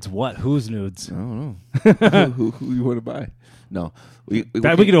 Nudes what? Whose nudes? I don't know. who you want to buy? No. We can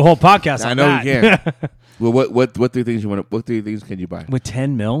do a whole podcast on that. I know we can. Well, what 3 things you want? What 3 things can you buy with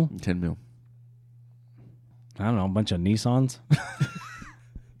 10 mil? 10 mil. I don't know, a bunch of Nissans.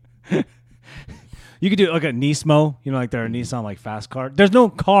 You could do like a Nismo, they're a Nissan fast car. There's no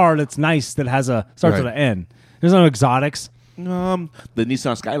car that's nice that has starts with an N. There's no exotics. The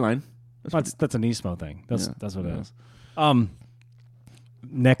Nissan Skyline. That's a Nismo thing. That's what it is.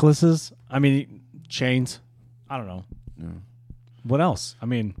 Necklaces. I mean, chains. I don't know. Yeah. What else? I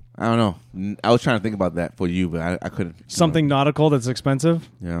mean, I don't know. I was trying to think about that for you, but I couldn't. Something nautical that's expensive.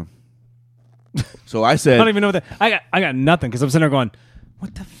 Yeah. So I said, I don't even know what that. I got nothing because I'm sitting there going,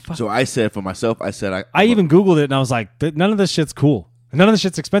 what the fuck? So I said for myself, I even Googled it and I was like, none of this shit's cool. None of this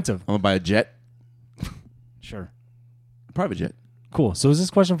shit's expensive. I'm gonna buy a jet. Sure. A private jet. Cool. So is this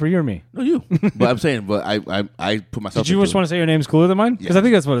question for you or me? No, you. But I'm saying, I put myself. Did you just want to say your name's cooler than mine? Because I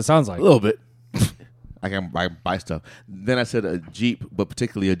think that's what it sounds like. A little bit. I can buy stuff. Then I said a Jeep, but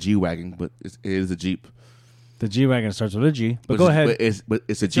particularly a G-Wagon, but it is a Jeep. The G-Wagon starts with a G, but go ahead. But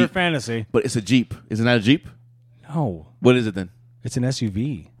it's a Jeep. Your fantasy. But it's a Jeep. Is it not a Jeep? No. What is it then? It's an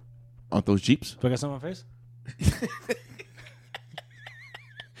SUV. Aren't those Jeeps? Do I got something on my face?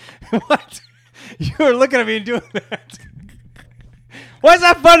 What? You were looking at me and doing that. Why is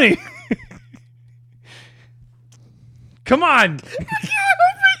that funny? Come on.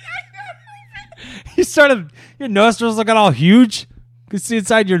 You started, your nostrils got all huge. You could see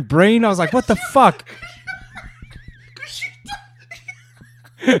inside your brain. I was like, what the fuck?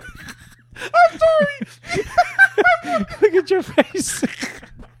 I'm sorry. Look at your face.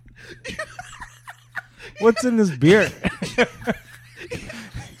 What's in this beer?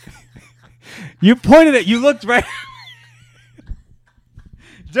 You pointed it. You looked right.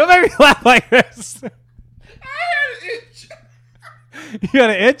 Don't make me laugh like this. I had an itch. You got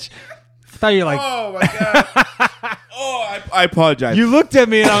an itch? I thought you were like, oh my god. I apologize. You looked at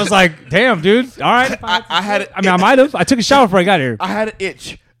me and I was like, damn, dude. All right. I had it. I mean, I might have. I took a shower before I got here. I had an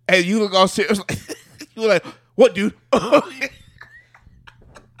itch. And you look all serious. You were like, what, dude? I'm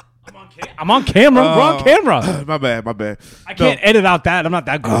on camera. We're on camera. My bad. I can't edit out that. I'm not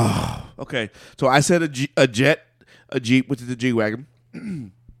that good. Okay. So I said a Jeep, which is a G-Wagon.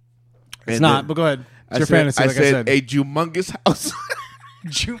 It's not, but go ahead. It's your fantasy, like I said. A humongous house.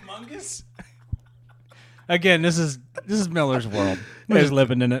 Humongous? Again, this is Miller's world. We're just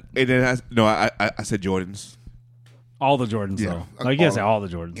living in it. And then I said Jordans. All the Jordans, though. Like, you can't say all the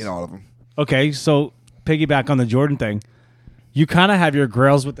Jordans. In all of them. Okay, so piggyback on the Jordan thing. You kind of have your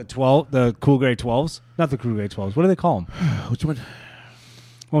grails with the Cool Grey 12s. Not the Cool Grey 12s. What do they call them? Which one?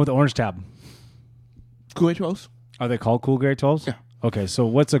 One with the orange tab. Cool Grey 12s? Are they called Cool Grey 12s? Yeah. Okay, so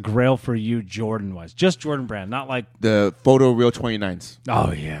what's a grail for you Jordan-wise? Just Jordan brand, not like... The Photo Real 29s.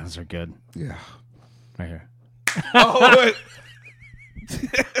 Oh, yeah, those are good. Yeah. Right here. Oh, wait.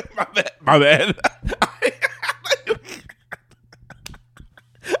 My bad.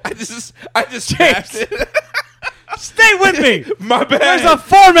 I just smashed it. Stay with me. My bad. There's a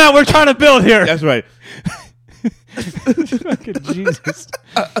format we're trying to build here. That's right. Fucking Jesus.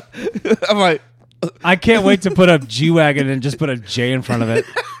 I'm like, I can't wait to put up G-Wagon and just put a J in front of it.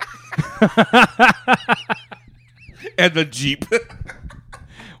 And the Jeep.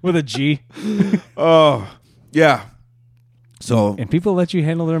 With a G. Oh, yeah. So and people let you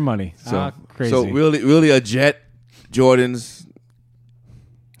handle their money. Crazy. So really a jet, Jordans.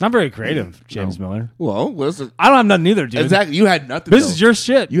 Not very creative, James Miller. Well, listen. I don't have nothing either, dude. Exactly. You had nothing. This is your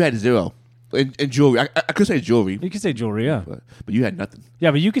shit. You had zero. And jewelry. I could say jewelry. You could say jewelry, yeah. But you had nothing.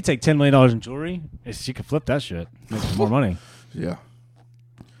 Yeah, but you could take $10 million in jewelry. You could flip that shit. Make some more money. Yeah.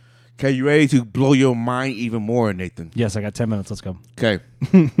 Okay, you ready to blow your mind even more, Nathan? Yes, I got 10 minutes. Let's go. Okay.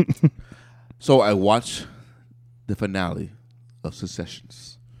 So I watched the finale of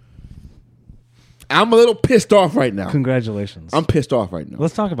Successions. I'm a little pissed off right now. Congratulations. I'm pissed off right now.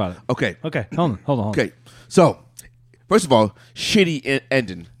 Let's talk about it. Okay. Hold on. Okay. So, first of all, shitty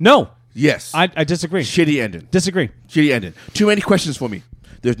ending. No. Yes. I disagree. Shitty ending. Disagree. Shitty ending. Too many questions for me.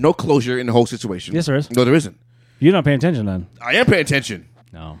 There's no closure in the whole situation. Yes, there is. No, there isn't. You're not paying attention then. I am paying attention.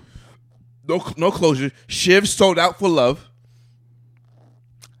 No. No closure. Shiv sold out for love.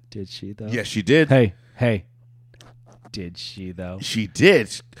 Did she, though? Yes, she did. Hey. Did she, though? She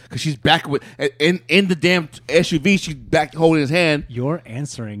did. Because she's back with... In the damn SUV, she's back holding his hand. You're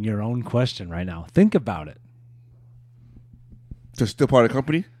answering your own question right now. Think about it. So still part of the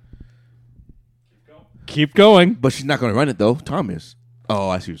company? Keep going. But she's not going to run it, though. Tom is. Oh,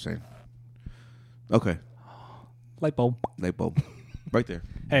 I see what you're saying. Okay. Light bulb. Right there.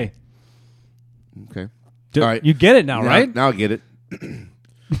 Hey. Okay. All right. You get it now, right? Now I get it.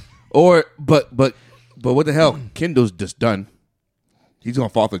 But what the hell? Kendall's just done. He's gonna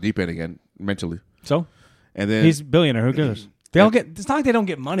fall off the deep end again mentally. So, and then he's a billionaire. Who cares? They all get. It's not like they don't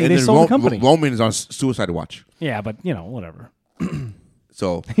get money. They sold the company. Roman is on suicide watch. Yeah, but whatever.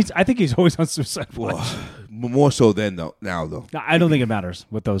 So I think he's always on suicide watch. More so than now though. I don't think it matters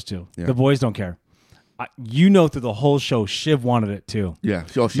with those two. Yeah. The boys don't care. Through the whole show, Shiv wanted it too. Yeah.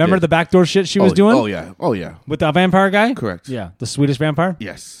 Remember the backdoor shit she was doing? Oh yeah. With the vampire guy? Correct. Yeah. The Swedish vampire?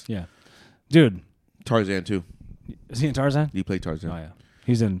 Yes. Yeah. Dude. Tarzan too. Is he in Tarzan? He played Tarzan. Oh yeah.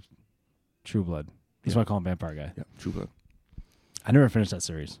 He's in True Blood. That's why I call him Vampire Guy. Yeah, True Blood. I never finished that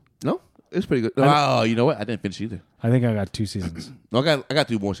series. No? It's pretty good. Oh, you know what? I didn't finish either. I think I got 2 seasons. No, I got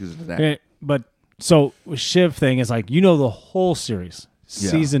 3 more seasons than that. Okay, but so with Shiv thing is like the whole series.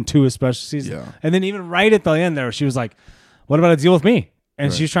 Season 2 especially season. Yeah. And then even right at the end there, she was like, what about a deal with me?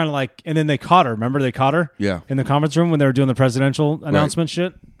 And she's trying to and then they caught her. Remember they caught her? Yeah. In the conference room when they were doing the presidential announcement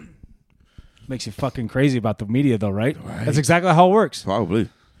shit? Makes you fucking crazy about the media though, right? That's exactly how it works. Probably.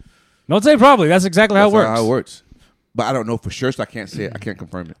 Don't say probably. That's exactly how it works. How it works. But I don't know for sure, so I can't say it. I can't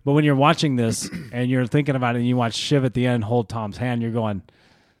confirm it. But when you're watching this and you're thinking about it and you watch Shiv at the end hold Tom's hand, you're going,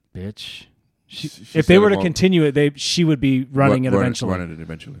 bitch. If they were to continue it, she would be running it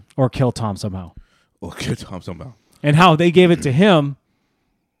eventually. Or kill Tom somehow. And how they gave it to him,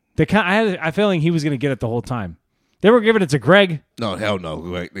 I had a feeling he was going to get it the whole time. They were giving it to Greg. No, hell no.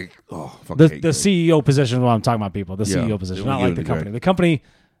 The CEO position is what I'm talking about, people. The CEO position, not like the company. Greg. The company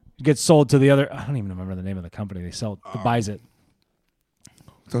gets sold to the other. I don't even remember the name of the company they sell. That buys it.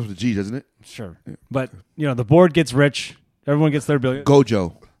 Starts with a G, doesn't it? Sure. Yeah. But, the board gets rich. Everyone gets their billion.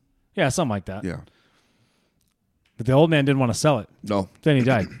 Gojo. Yeah, something like that. Yeah. But the old man didn't want to sell it. No. Then he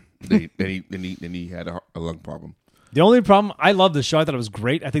died. then he had a lung problem. The only problem, I love the show. I thought it was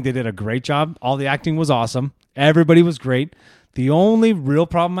great. I think they did a great job. All the acting was awesome. Everybody was great. The only real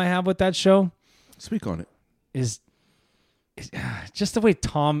problem I have with that show, speak on it, is just the way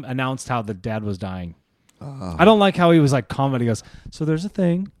Tom announced how the dad was dying. I don't like how he was like calm and he goes, so there's a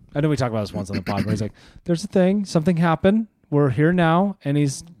thing. I know we talked about this once on the pod, but he's like, there's a thing. Something happened. We're here now. And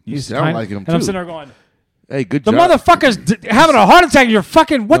he's sound like him and too. I'm sitting there going, hey, good job. The motherfucker's having a heart attack. You're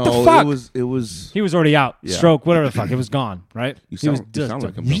fucking, what the fuck? It was. He was already out. Yeah. Stroke, whatever the fuck. It was gone, right? You sound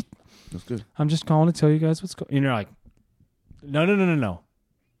like him, though. That's good. I'm just calling to tell you guys what's going on. And you're like, no.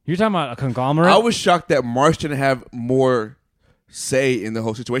 You're talking about a conglomerate? I was shocked that Marsh didn't have more say in the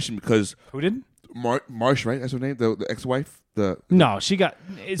whole situation because... Who didn't? Marsh, right? That's her name? The ex-wife? No, she got...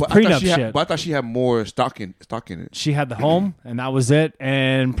 It's prenup shit. But I thought she had more stock in it. She had the home, and that was it,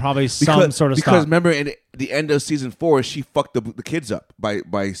 and probably some sort of stock. Because remember, in the end of season 4, she fucked the kids up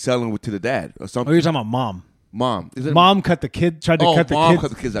by selling to the dad or something. Oh, you're talking about mom. Mom cut the kid. Tried to cut the kids. Mom cut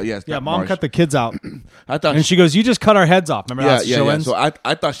the kids out. Yes. Yeah, mom cut the kids out. I thought, and she goes, "You just cut our heads off." Remember how the show ends? So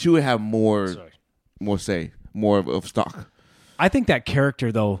I thought she would have more say, more of stock. I think that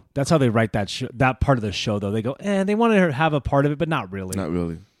character though, that's how they write that part of the show though. They go, they wanted her to have a part of it, but not really. Not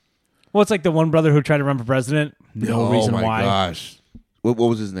really. Well, it's like the one brother who tried to run for president. No reason why. Oh my gosh. What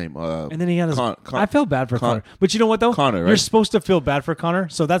was his name? And then he had his... I felt bad for Connor. But you know what, though? Connor, right? You're supposed to feel bad for Connor,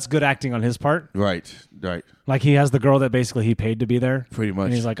 so that's good acting on his part. Right. Like, he has the girl that basically he paid to be there. Pretty much.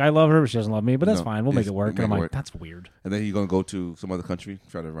 And he's like, I love her, but she doesn't love me, but that's fine. We'll make it work. And I'm like, that's weird. And then he's going to go to some other country,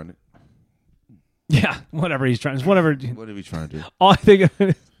 try to run it. Yeah, whatever he's trying... Whatever he's trying to do. All I think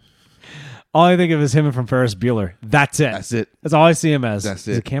of is him from Ferris Bueller. That's it. That's all I see him as. That's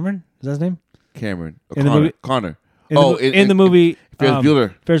it. Is it Cameron? Is that his name? Cameron. Connor. Connor. In the movie... Ferris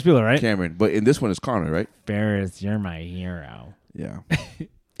Bueller. Ferris Bueller, right? Cameron. But in this one, it's Connor, right? Ferris, you're my hero. Yeah.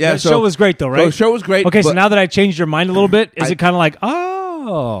 Yeah. The show was great, though, right? The show was great. Okay, so now that I changed your mind a little bit, is it kind of like,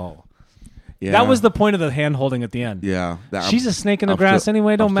 oh. Yeah. That was the point of the hand holding at the end. Yeah. She's a snake in the grass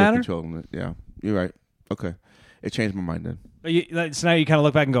anyway, don't matter. Controlling it. Yeah. You're right. Okay. It changed my mind then. So now you kind of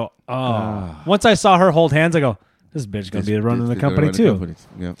look back and go, oh. Once I saw her hold hands, I go, this bitch going to be running the company too.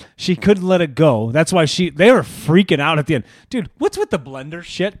 Yeah. She couldn't let it go. That's why they were freaking out at the end. Dude, what's with the blender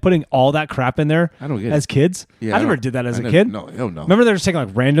shit? Putting all that crap in there I don't get as kids? Yeah, I never did that as a kid. No, hell no. Remember they were just taking like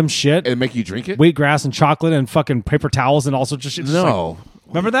random shit? And make you drink it? Wheatgrass and chocolate and fucking paper towels and also just shit. No.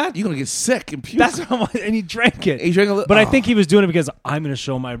 Remember that? You're going to get sick and puke. That's what, and he drank it. He drank a little, but I think he was doing it because I'm going to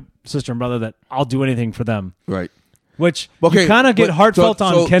show my sister and brother that I'll do anything for them. Right. Which you kind of get heartfelt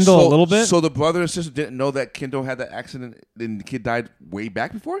on Kendall a little bit. So the brother and sister didn't know that Kendall had that accident and the kid died way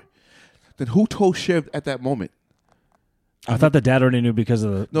back before? Then who told Shiv at that moment? I thought the dad already knew because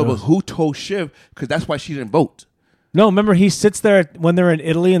of the... No, but who told Shiv? Because that's why she didn't vote. No, remember he sits there when they're in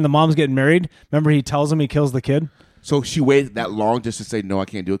Italy and the mom's getting married? Remember he tells him he kills the kid? So she waited that long just to say, no, I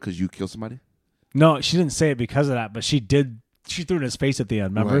can't do it because you killed somebody? No, she didn't say it because of that, but she did. She threw it in his face at the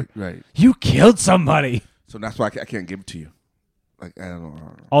end, remember? Right. You killed somebody. So that's why I can't give it to you. Like, I don't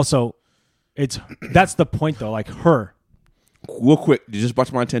know. Also, that's the point, though. Like, her. Real quick, you just brought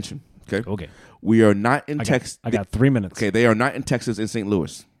to my attention. Okay. We are not in Texas. I got 3 minutes. Okay, they are not in Texas, in St.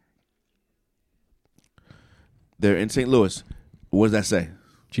 Louis. They're in St. Louis. What does that say?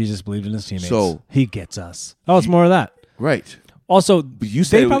 Jesus believed in his teammates. So he gets us. Oh, it's more of that. Right. Also, but you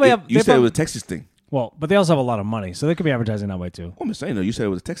said it was a Texas thing. Well, but they also have a lot of money, so they could be advertising that way, too. Well, I'm just saying, though, you said it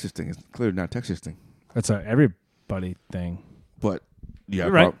was a Texas thing. It's clearly not a Texas thing. It's a everybody thing. But, yeah.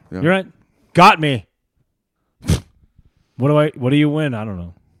 You're right. Yeah. You're right. Got me. What do you win? I don't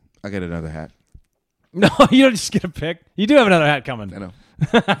know. I get another hat. No, you don't just get a pick. You do have another hat coming. I know.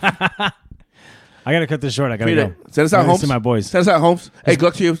 I got to cut this short. I got to go. Send us out, Holmes. See my boys. Send us out, Holmes. Hey, good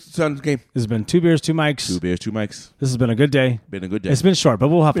luck to your son's game. This has been 2 beers, 2 mics. 2 beers, 2 mics. This has been a good day. Been a good day. It's been short, but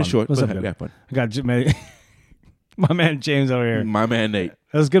we'll have fun. Short. We'll have fun. I got my man James over here. My man Nate.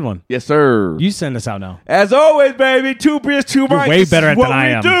 That was a good one. Yes, sir. You send us out now. As always, baby, 2 beers, 2 mics. You're way better at than I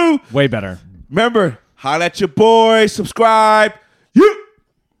am. Do. Way better. Remember, holla at your boy. Subscribe.